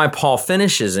 That's why Paul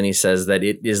finishes and he says that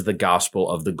it is the gospel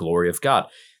of the glory of God.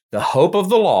 The hope of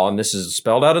the law, and this is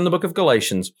spelled out in the book of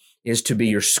Galatians, is to be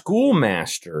your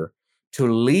schoolmaster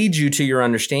to lead you to your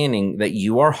understanding that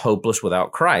you are hopeless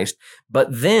without Christ. But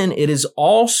then it is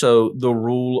also the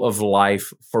rule of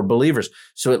life for believers.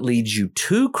 So it leads you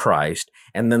to Christ,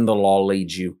 and then the law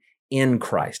leads you in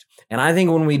Christ. And I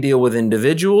think when we deal with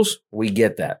individuals, we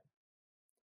get that.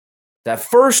 That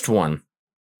first one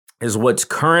is what's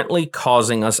currently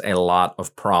causing us a lot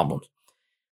of problems.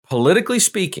 Politically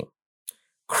speaking,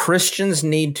 Christians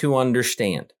need to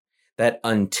understand that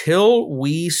until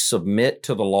we submit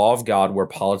to the law of God where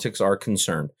politics are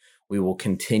concerned, we will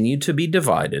continue to be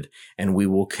divided and we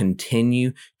will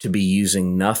continue to be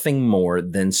using nothing more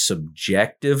than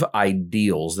subjective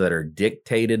ideals that are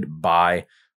dictated by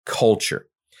culture.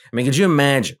 I mean, could you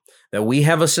imagine that we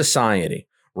have a society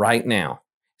right now,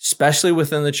 especially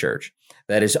within the church,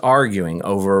 that is arguing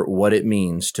over what it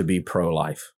means to be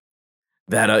pro-life?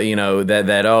 That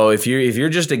if you're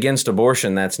just against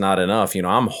abortion, that's not enough.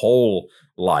 I'm whole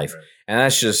life, and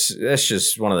that's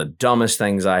just one of the dumbest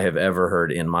things I have ever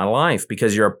heard in my life,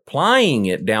 because you're applying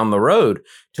it down the road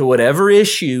to whatever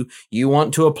issue you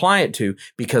want to apply it to,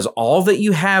 because all that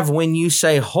you have when you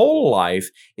say whole life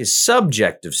is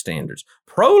subjective standards.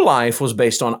 Pro-life was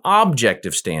based on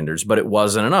objective standards, but it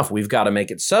wasn't enough. We've got to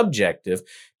make it subjective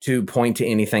to point to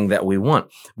anything that we want.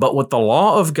 But what the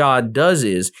law of God does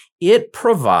is it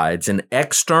provides an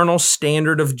external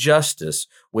standard of justice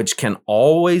which can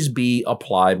always be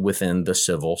applied within the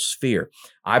civil sphere.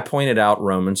 I pointed out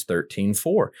Romans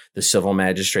 13:4. The civil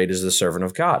magistrate is the servant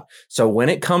of God. So when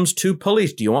it comes to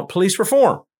police, do you want police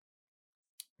reform?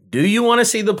 Do you want to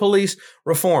see the police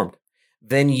reformed?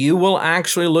 Then you will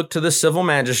actually look to the civil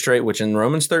magistrate, which in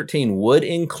Romans 13 would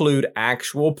include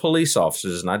actual police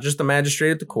officers, not just the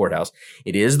magistrate at the courthouse.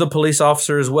 It is the police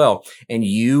officer as well. And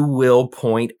you will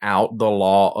point out the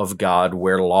law of God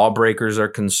where lawbreakers are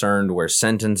concerned, where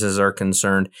sentences are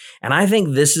concerned. And I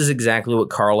think this is exactly what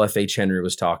Carl F. H. Henry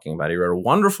was talking about. He wrote a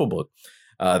wonderful book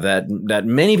that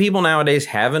many people nowadays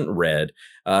haven't read.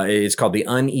 It's called The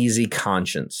Uneasy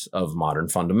Conscience of Modern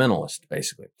Fundamentalists,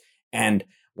 basically. And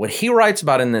what he writes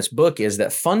about in this book is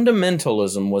that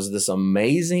fundamentalism was this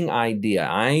amazing idea.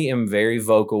 I am very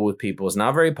vocal with people. It's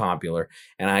not very popular,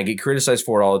 and I get criticized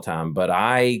for it all the time, but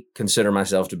I consider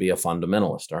myself to be a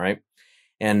fundamentalist, all right?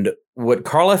 And what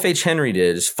Carl F. H. Henry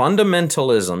did is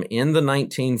fundamentalism in the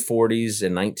 1940s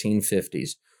and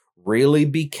 1950s really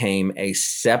became a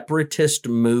separatist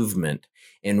movement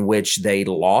in which they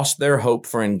lost their hope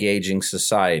for engaging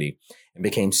society and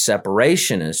became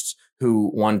separationists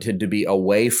who wanted to be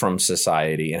away from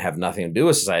society and have nothing to do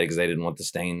with society because they didn't want to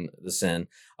stain the sin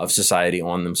of society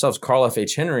on themselves. Carl F.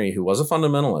 H. Henry, who was a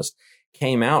fundamentalist,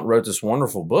 came out, wrote this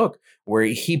wonderful book where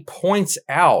he points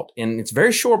out, and it's a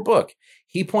very short book,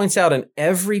 he points out in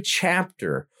every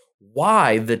chapter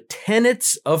why the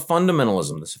tenets of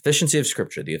fundamentalism, the sufficiency of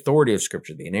Scripture, the authority of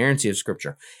Scripture, the inerrancy of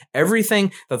Scripture,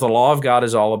 everything that the law of God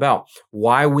is all about,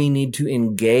 why we need to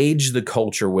engage the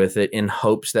culture with it in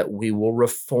hopes that we will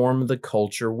reform the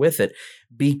culture with it,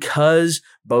 because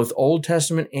both Old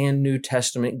Testament and New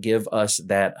Testament give us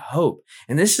that hope.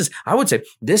 And this is, I would say,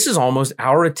 this is almost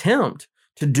our attempt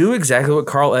to do exactly what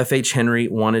Carl F. H. Henry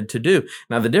wanted to do.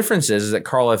 Now, the difference is that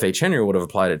Carl F. H. Henry would have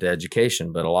applied it to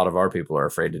education, but a lot of our people are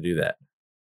afraid to do that.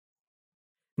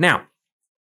 Now,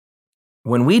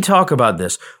 when we talk about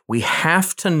this, we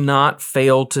have to not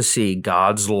fail to see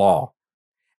God's law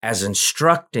as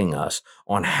instructing us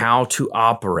on how to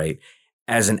operate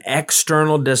as an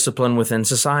external discipline within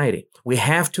society. We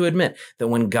have to admit that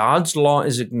when God's law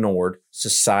is ignored,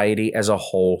 society as a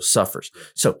whole suffers.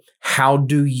 So how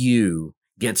do you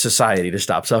get society to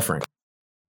stop suffering?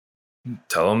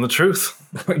 Tell them the truth.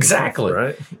 Exactly.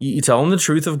 Right? You tell them the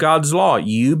truth of God's law.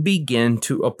 You begin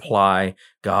to apply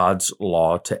God's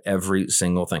law to every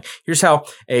single thing. Here's how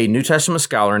a New Testament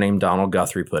scholar named Donald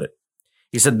Guthrie put it.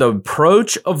 He said, the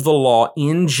approach of the law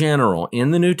in general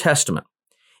in the New Testament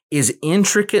is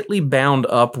intricately bound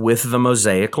up with the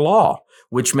Mosaic law,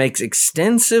 which makes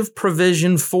extensive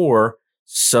provision for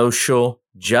social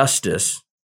justice.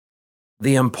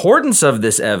 The importance of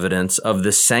this evidence of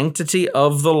the sanctity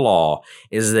of the law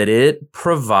is that it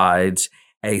provides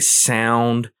a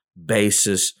sound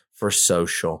basis for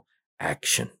social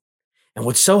action. And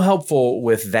what's so helpful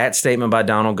with that statement by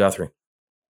Donald Guthrie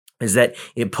is that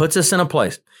it puts us in a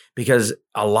place, because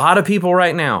a lot of people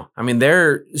right now, I mean,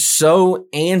 they're so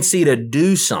antsy to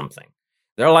do something.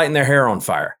 They're lighting their hair on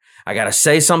fire. I got to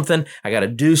say something. I got to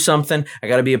do something. I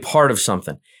got to be a part of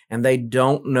something. And they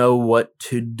don't know what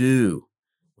to do.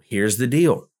 Here's the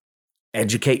deal.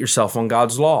 Educate yourself on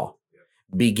God's law.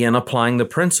 Begin applying the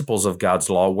principles of God's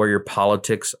law where your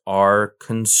politics are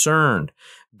concerned.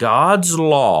 God's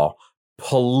law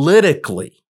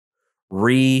politically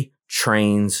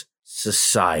retrains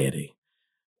society.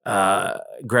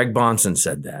 Greg Bahnsen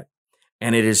said that.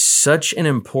 And it is such an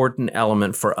important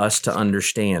element for us to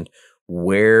understand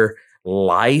where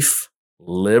life,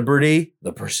 liberty,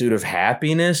 the pursuit of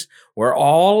happiness, where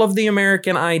all of the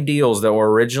American ideals that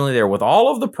were originally there, with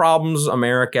all of the problems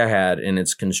America had in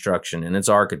its construction, in its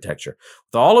architecture,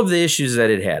 with all of the issues that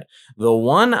it had, the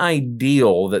one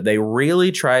ideal that they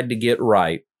really tried to get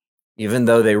right, even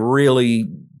though they really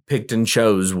picked and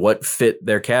chose what fit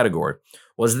their category,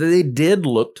 was that they did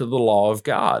look to the law of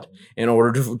God in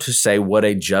order to say what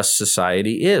a just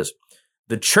society is.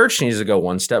 The church needs to go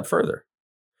one step further.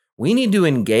 We need to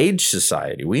engage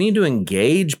society. We need to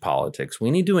engage politics.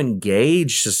 We need to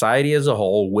engage society as a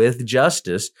whole with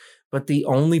justice. But the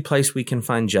only place we can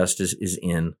find justice is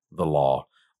in the law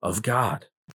of God.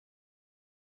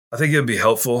 I think it'd be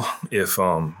helpful if,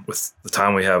 with the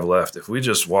time we have left, if we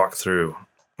just walk through.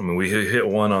 I mean, we hit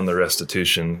one on the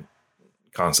restitution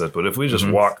concept, but if we just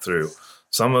walk through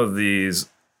some of these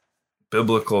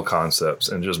biblical concepts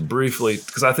and just briefly,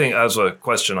 because I think as a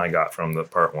question I got from the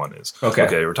part one is,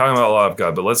 okay, we're talking about the law of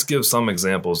God, but let's give some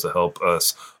examples to help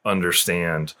us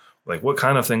understand, like, what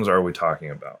kind of things are we talking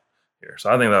about here? So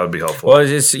I think that would be helpful. Well,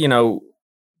 it's,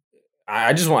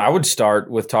 I would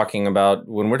start with talking about,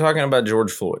 when we're talking about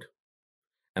George Floyd,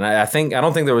 and I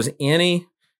don't think there was any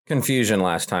confusion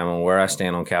last time on where I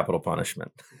stand on capital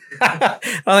punishment. I don't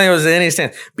think there was any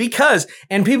stance,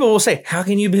 and people will say, how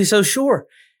can you be so sure?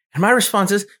 And my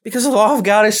response is, because the law of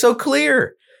God is so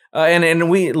clear.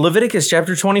 Leviticus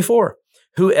chapter 24,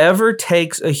 whoever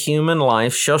takes a human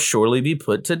life shall surely be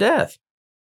put to death.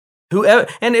 But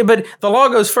the law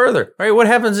goes further, right? What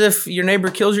happens if your neighbor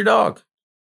kills your dog?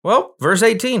 Well, verse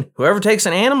 18, whoever takes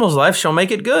an animal's life shall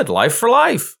make it good, life for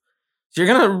life. So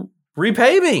you're going to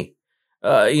repay me.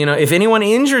 If anyone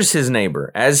injures his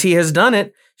neighbor as he has done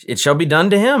it, it shall be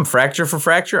done to him. Fracture for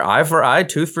fracture, eye for eye,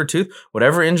 tooth for tooth.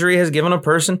 Whatever injury has given a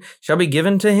person shall be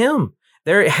given to him.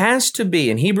 There has to be,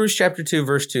 and Hebrews chapter 2,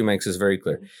 verse 2 makes this very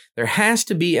clear, there has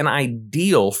to be an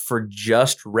ideal for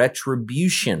just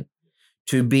retribution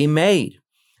to be made.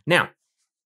 Now,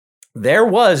 there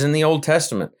was in the Old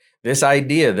Testament this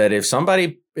idea that if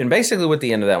somebody, and basically what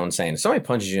the end of that one's saying, if somebody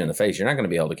punches you in the face, you're not going to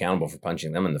be held accountable for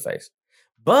punching them in the face.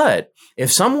 But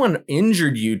if someone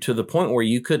injured you to the point where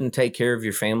you couldn't take care of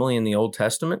your family in the Old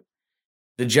Testament,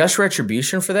 the just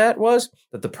retribution for that was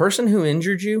that the person who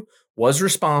injured you was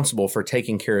responsible for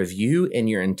taking care of you and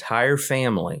your entire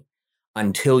family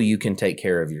until you can take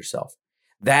care of yourself.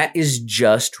 That is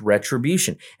just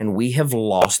retribution. And we have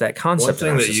lost that concept in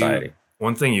our society.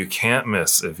 One thing you can't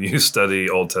miss if you study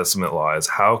Old Testament law is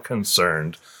how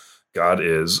concerned God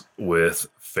is with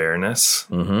fairness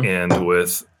and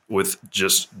with with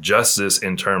just justice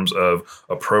in terms of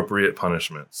appropriate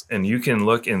punishments. And you can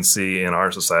look and see in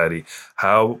our society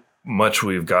how much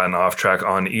we've gotten off track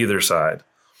on either side.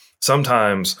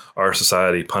 Sometimes our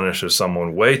society punishes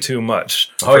someone way too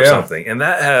much for something, and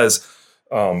that has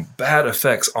bad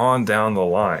effects on down the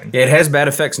line. It has bad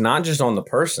effects not just on the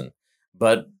person,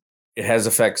 but it has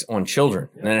effects on children,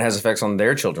 and then it has effects on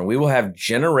their children. We will have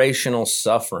generational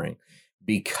suffering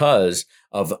because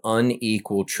of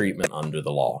unequal treatment under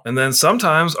the law. And then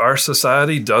sometimes our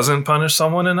society doesn't punish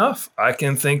someone enough. I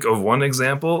can think of one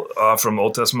example from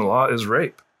Old Testament law is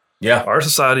rape. Yeah. Our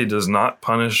society does not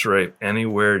punish rape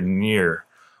anywhere near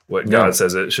what God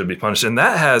says it should be punished. And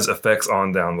that has effects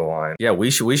on down the line. Yeah,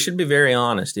 we should be very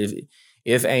honest.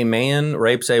 If a man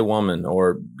rapes a woman,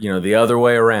 or the other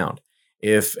way around,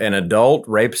 if an adult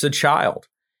rapes a child,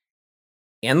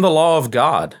 in the law of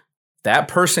God, that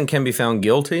person can be found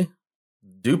guilty.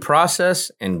 Due process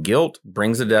and guilt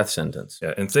brings a death sentence.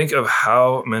 Yeah, and think of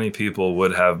how many people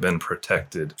would have been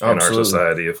protected in our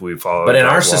society if we followed. But in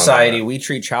our society, we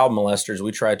treat child molesters.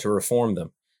 We try to reform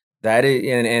them. That is,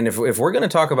 and if we're going to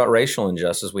talk about racial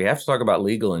injustice, we have to talk about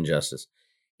legal injustice.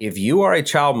 If you are a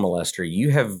child molester,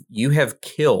 you have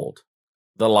killed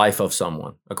the life of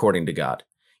someone, according to God.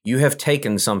 You have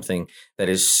taken something that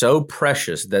is so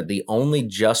precious that the only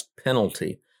just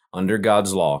penalty under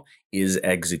God's law is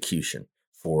execution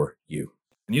for you.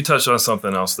 And you touched on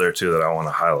something else there too that I want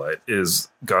to highlight is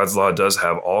God's law does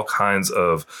have all kinds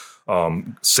of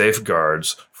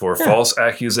safeguards for false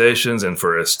accusations and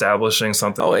for establishing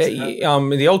something.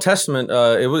 The Old Testament,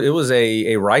 it was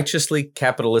a righteously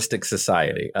capitalistic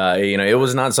society. It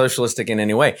was not socialistic in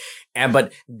any way.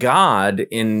 But God,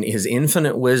 in his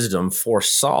infinite wisdom,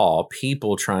 foresaw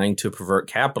people trying to pervert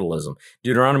capitalism.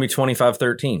 Deuteronomy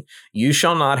 25:13, you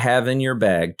shall not have in your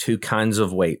bag two kinds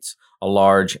of weights, a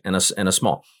large and a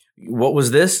small. What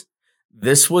was this?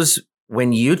 This was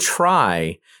when you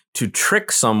try to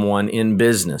trick someone in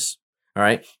business. All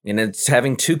right. And it's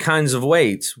having two kinds of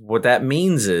weights. What that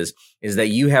means is that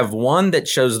you have one that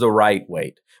shows the right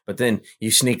weight, but then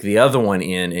you sneak the other one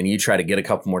in and you try to get a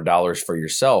couple more dollars for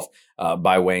yourself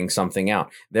by weighing something out.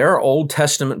 There are Old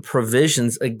Testament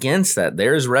provisions against that.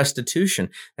 There is restitution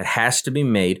that has to be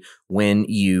made when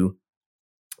you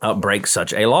break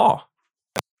such a law.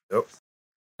 Yep.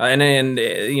 And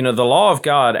the law of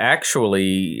God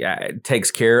actually takes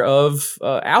care of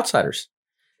outsiders.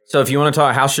 So if you want to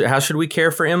talk, how should we care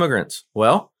for immigrants?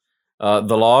 Well,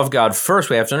 the law of God,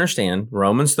 first we have to understand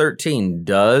Romans 13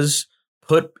 does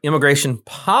put immigration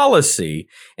policy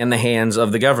in the hands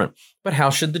of the government. But how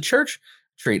should the church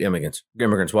treat immigrants?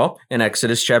 Well, in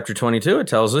Exodus chapter 22, it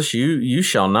tells us, you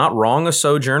shall not wrong a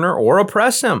sojourner or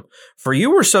oppress him, for you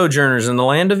were sojourners in the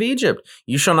land of Egypt.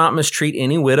 You shall not mistreat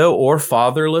any widow or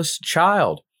fatherless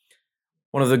child.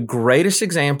 One of the greatest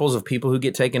examples of people who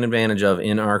get taken advantage of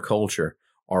in our culture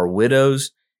are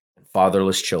widows and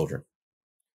fatherless children.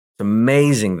 It's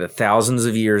amazing that thousands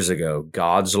of years ago,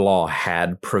 God's law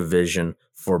had provision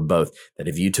for both, that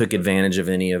if you took advantage of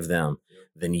any of them,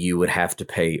 then you would have to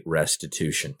pay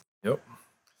restitution. Yep.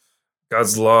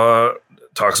 God's law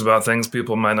talks about things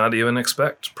people might not even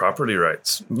expect. Property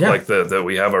rights. Yeah. Like that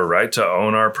we have a right to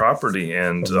own our property.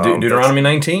 And Deuteronomy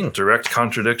 19. Direct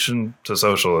contradiction to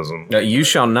socialism. You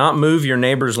shall not move your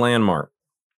neighbor's landmark,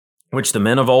 which the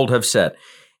men of old have set,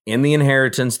 in the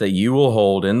inheritance that you will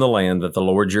hold in the land that the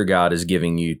Lord your God is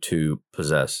giving you to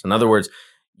possess. In other words,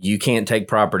 you can't take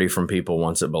property from people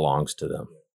once it belongs to them.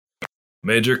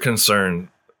 Major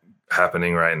concern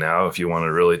happening right now, if you want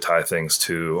to really tie things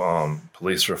to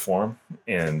police reform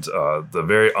and the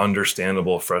very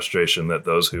understandable frustration that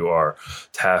those who are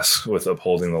tasked with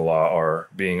upholding the law are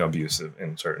being abusive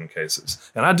in certain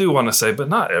cases. And I do want to say, but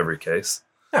not every case.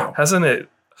 No. Hasn't it?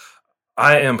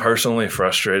 I am personally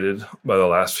frustrated by the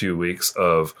last few weeks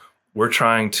of we're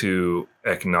trying to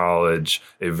acknowledge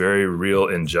a very real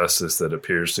injustice that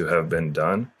appears to have been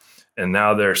done. And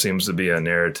now there seems to be a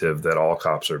narrative that all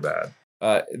cops are bad.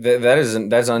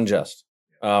 That's unjust.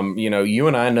 You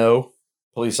and I know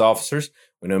police officers.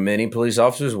 We know many police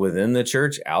officers within the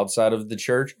church, outside of the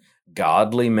church,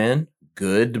 godly men,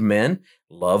 good men,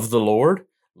 love the Lord,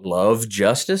 love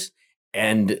justice,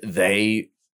 and they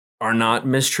are not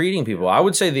mistreating people. I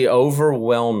would say the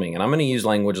overwhelming, and I'm going to use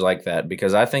language like that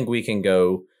because I think we can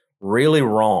go really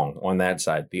wrong on that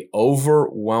side. The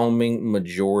overwhelming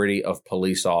majority of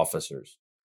police officers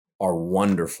are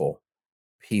wonderful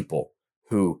people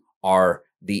who are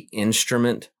the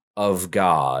instrument of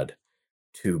God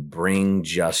to bring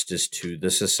justice to the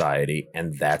society,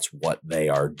 and that's what they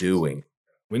are doing.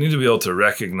 We need to be able to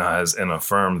recognize and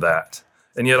affirm that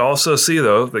And yet also see,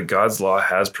 though, that God's law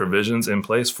has provisions in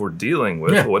place for dealing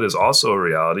with what is also a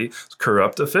reality,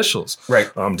 corrupt officials. Right.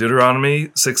 Deuteronomy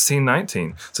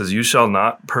 16:19 says, you shall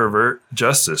not pervert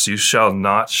justice. You shall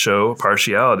not show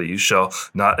partiality. You shall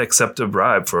not accept a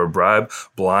bribe, for a bribe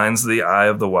blinds the eye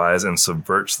of the wise and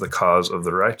subverts the cause of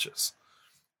the righteous.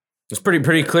 It's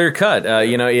pretty clear cut.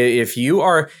 If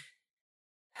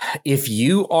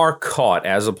you are caught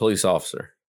as a police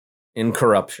officer in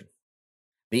corruption,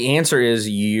 the answer is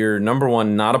you're, number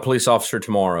one, not a police officer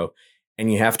tomorrow, and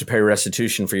you have to pay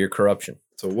restitution for your corruption.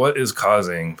 So what is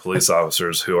causing police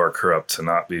officers who are corrupt to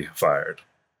not be fired?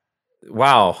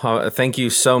 Wow. Thank you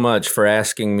so much for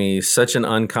asking me such an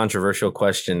uncontroversial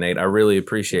question, Nate. I really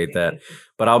appreciate that.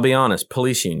 But I'll be honest,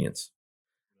 police unions.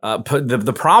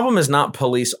 The problem is not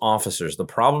police officers. The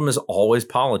problem is always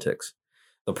politics.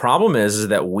 The problem is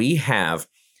that we have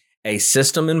a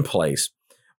system in place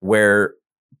where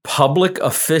public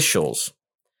officials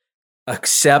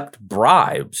accept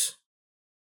bribes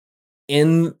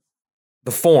in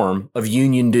the form of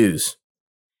union dues.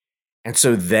 And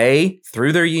so they,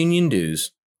 through their union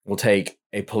dues, will take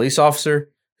a police officer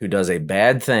who does a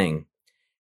bad thing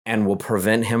and will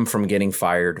prevent him from getting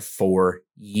fired for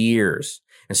years.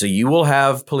 And so you will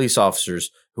have police officers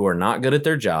who are not good at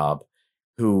their job,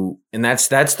 and that's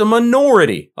the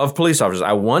minority of police officers.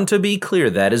 I want to be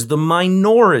clear, that is the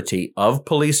minority of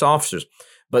police officers.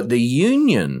 But the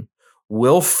union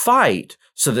will fight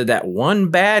so that one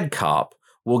bad cop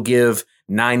will give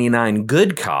 99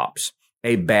 good cops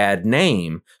a bad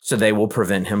name, so they will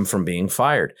prevent him from being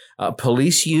fired.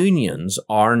 Police unions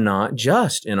are not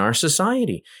just in our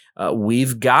society.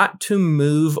 We've got to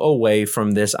move away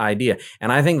from this idea.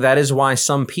 And I think that is why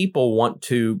some people want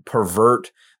to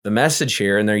pervert the message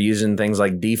here, and they're using things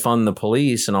like defund the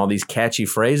police and all these catchy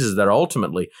phrases that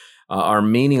ultimately are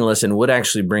meaningless and would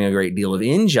actually bring a great deal of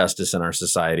injustice in our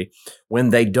society, when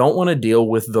they don't want to deal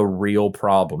with the real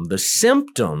problem. The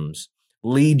symptoms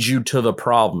lead you to the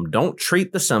problem. Don't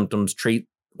treat the symptoms, treat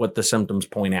what the symptoms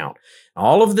point out.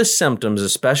 All of the symptoms,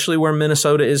 especially where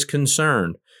Minnesota is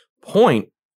concerned, point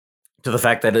to the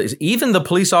fact that even the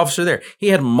police officer there, he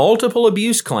had multiple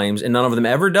abuse claims and none of them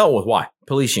ever dealt with. Why?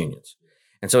 Police unions.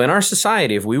 And so in our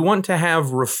society, if we want to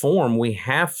have reform, we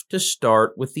have to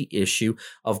start with the issue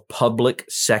of public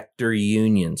sector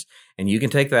unions. And you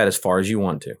can take that as far as you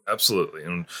want to. Absolutely.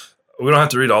 And we don't have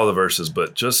to read all the verses,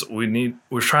 but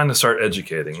we're trying to start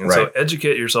educating. And so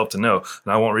educate yourself to know,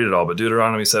 and I won't read it all, but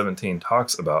Deuteronomy 17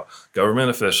 talks about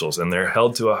government officials, and they're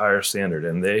held to a higher standard,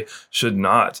 and they should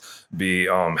not be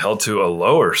held to a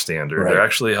lower standard. Right. They're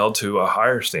actually held to a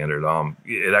higher standard.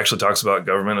 It actually talks about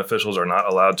government officials are not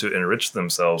allowed to enrich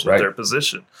themselves with their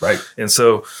position. Right. And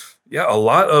so, a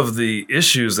lot of the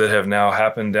issues that have now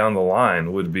happened down the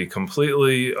line would be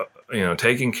completely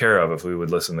taken care of if we would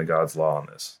listen to God's law on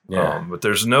this. Yeah. But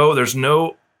there's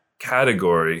no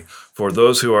category for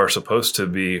those who are supposed to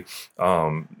be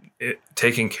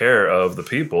taking care of the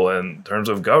people in terms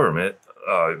of government.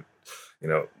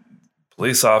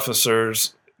 Police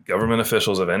officers, government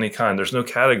officials of any kind. There's no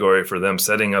category for them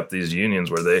setting up these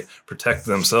unions where they protect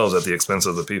themselves at the expense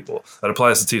of the people. That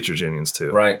applies to teachers' unions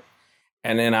too. Right.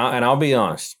 And then I'll be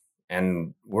honest,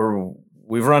 and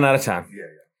we've run out of time.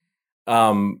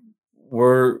 Yeah.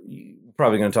 We're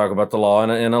probably going to talk about the law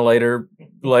in a later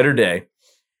day.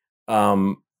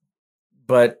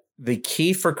 But the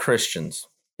key for Christians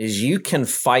is you can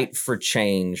fight for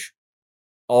change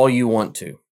all you want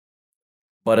to,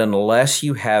 but unless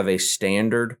you have a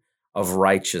standard of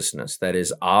righteousness that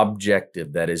is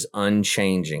objective, that is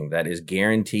unchanging, that is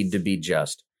guaranteed to be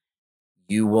just,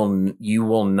 you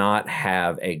will not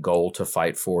have a goal to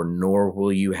fight for, nor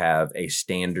will you have a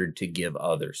standard to give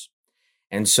others.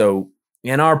 And so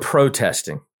in our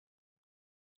protesting,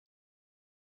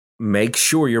 make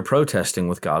sure you're protesting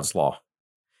with God's law.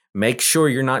 Make sure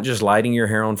you're not just lighting your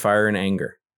hair on fire in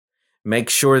anger. Make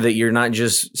sure that you're not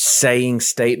just saying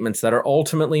statements that are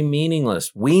ultimately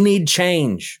meaningless. We need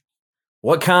change.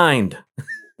 What kind?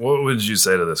 What would you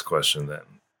say to this question then?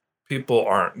 People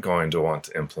aren't going to want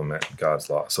to implement God's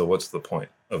law. So what's the point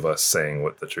of us saying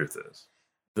what the truth is?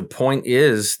 The point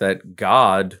is that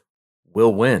God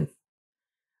will win.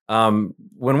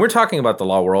 When we're talking about the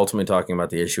law, we're ultimately talking about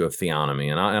the issue of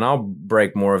theonomy, and I'll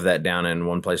break more of that down in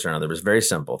one place or another. It's very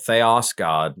simple. Theos,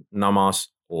 God; nomos,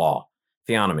 law.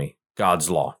 Theonomy, God's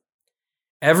law.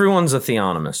 Everyone's a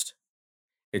theonomist.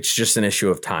 It's just an issue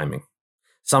of timing.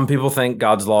 Some people think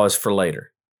God's law is for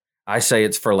later. I say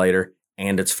it's for later,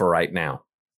 and it's for right now.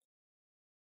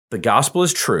 The gospel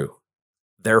is true.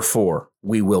 Therefore,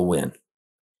 we will win.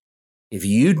 If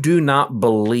you do not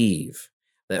believe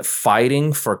that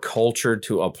fighting for culture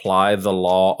to apply the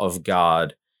law of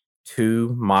God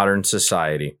to modern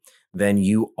society, then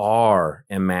you are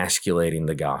emasculating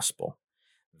the gospel.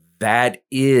 That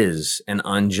is an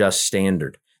unjust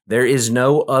standard. There is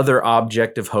no other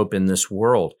object of hope in this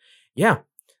world. Yeah,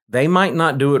 they might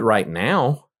not do it right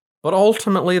now, but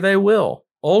ultimately they will.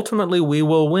 Ultimately, we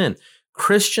will win.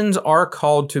 Christians are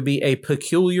called to be a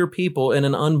peculiar people in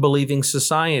an unbelieving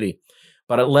society.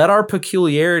 But let our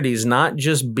peculiarities not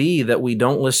just be that we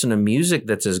don't listen to music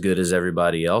that's as good as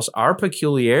everybody else. Our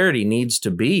peculiarity needs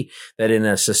to be that in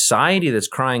a society that's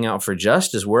crying out for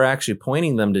justice, we're actually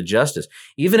pointing them to justice.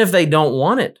 Even if they don't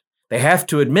want it, they have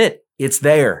to admit it's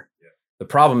there. Yeah. The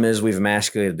problem is we've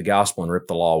emasculated the gospel and ripped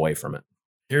the law away from it.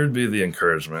 Here would be the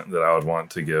encouragement that I would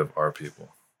want to give our people.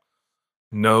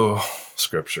 Know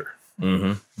Scripture.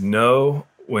 Mm-hmm. Know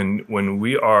when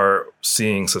we are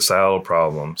seeing societal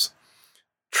problems,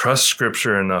 trust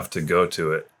Scripture enough to go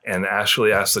to it and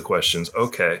actually ask the questions,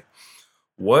 okay,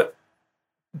 what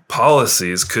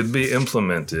policies could be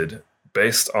implemented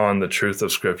based on the truth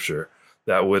of Scripture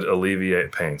that would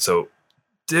alleviate pain? So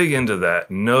dig into that,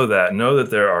 know that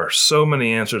there are so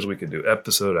many answers. We could do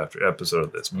episode after episode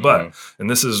of this. Mm-hmm. But, and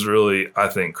this is really, I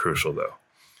think, crucial though.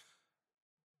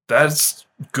 That's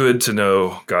good to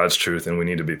know God's truth, and we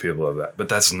need to be people of that. But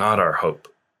that's not our hope.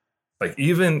 Like,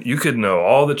 even you could know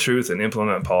all the truth and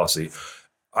implement policy.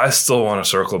 I still want to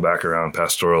circle back around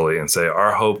pastorally and say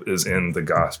our hope is in the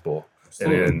gospel.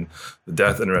 Absolutely. And in the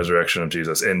death and resurrection of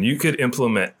Jesus. And you could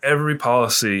implement every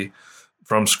policy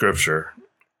from Scripture,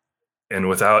 and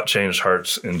without changed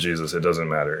hearts in Jesus, it doesn't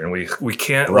matter. And we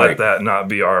can't let that not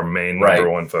be our main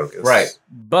number one focus. Right.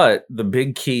 But the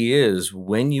big key is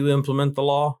when you implement the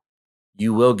law,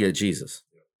 you will get Jesus.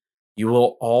 You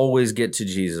will always get to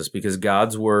Jesus because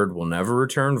God's word will never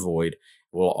return void.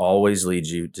 It will always lead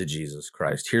you to Jesus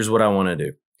Christ. Here's what I want to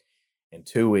do. In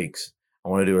 2 weeks, I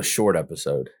want to do a short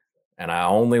episode. And I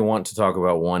only want to talk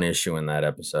about one issue in that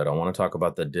episode. I want to talk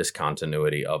about the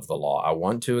discontinuity of the law. I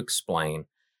want to explain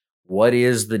what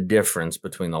is the difference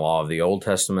between the law of the Old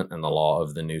Testament and the law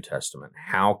of the New Testament.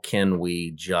 How can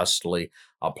we justly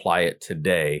apply it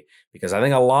today? Because I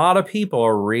think a lot of people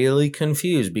are really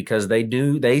confused because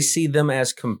they see them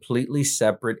as completely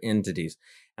separate entities.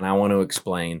 And I want to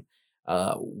explain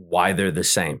why they're the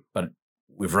same. But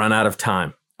we've run out of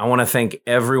time. I want to thank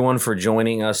everyone for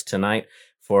joining us tonight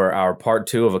for our part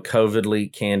 2 of a Covidly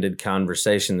Candid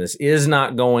conversation. This is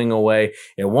not going away.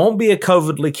 It won't be a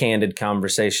Covidly Candid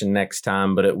conversation next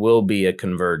time, but it will be a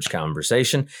converged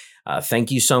conversation.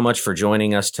 Thank you so much for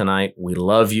joining us tonight. We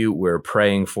love you. We're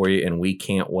praying for you, and we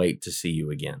can't wait to see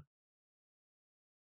you again.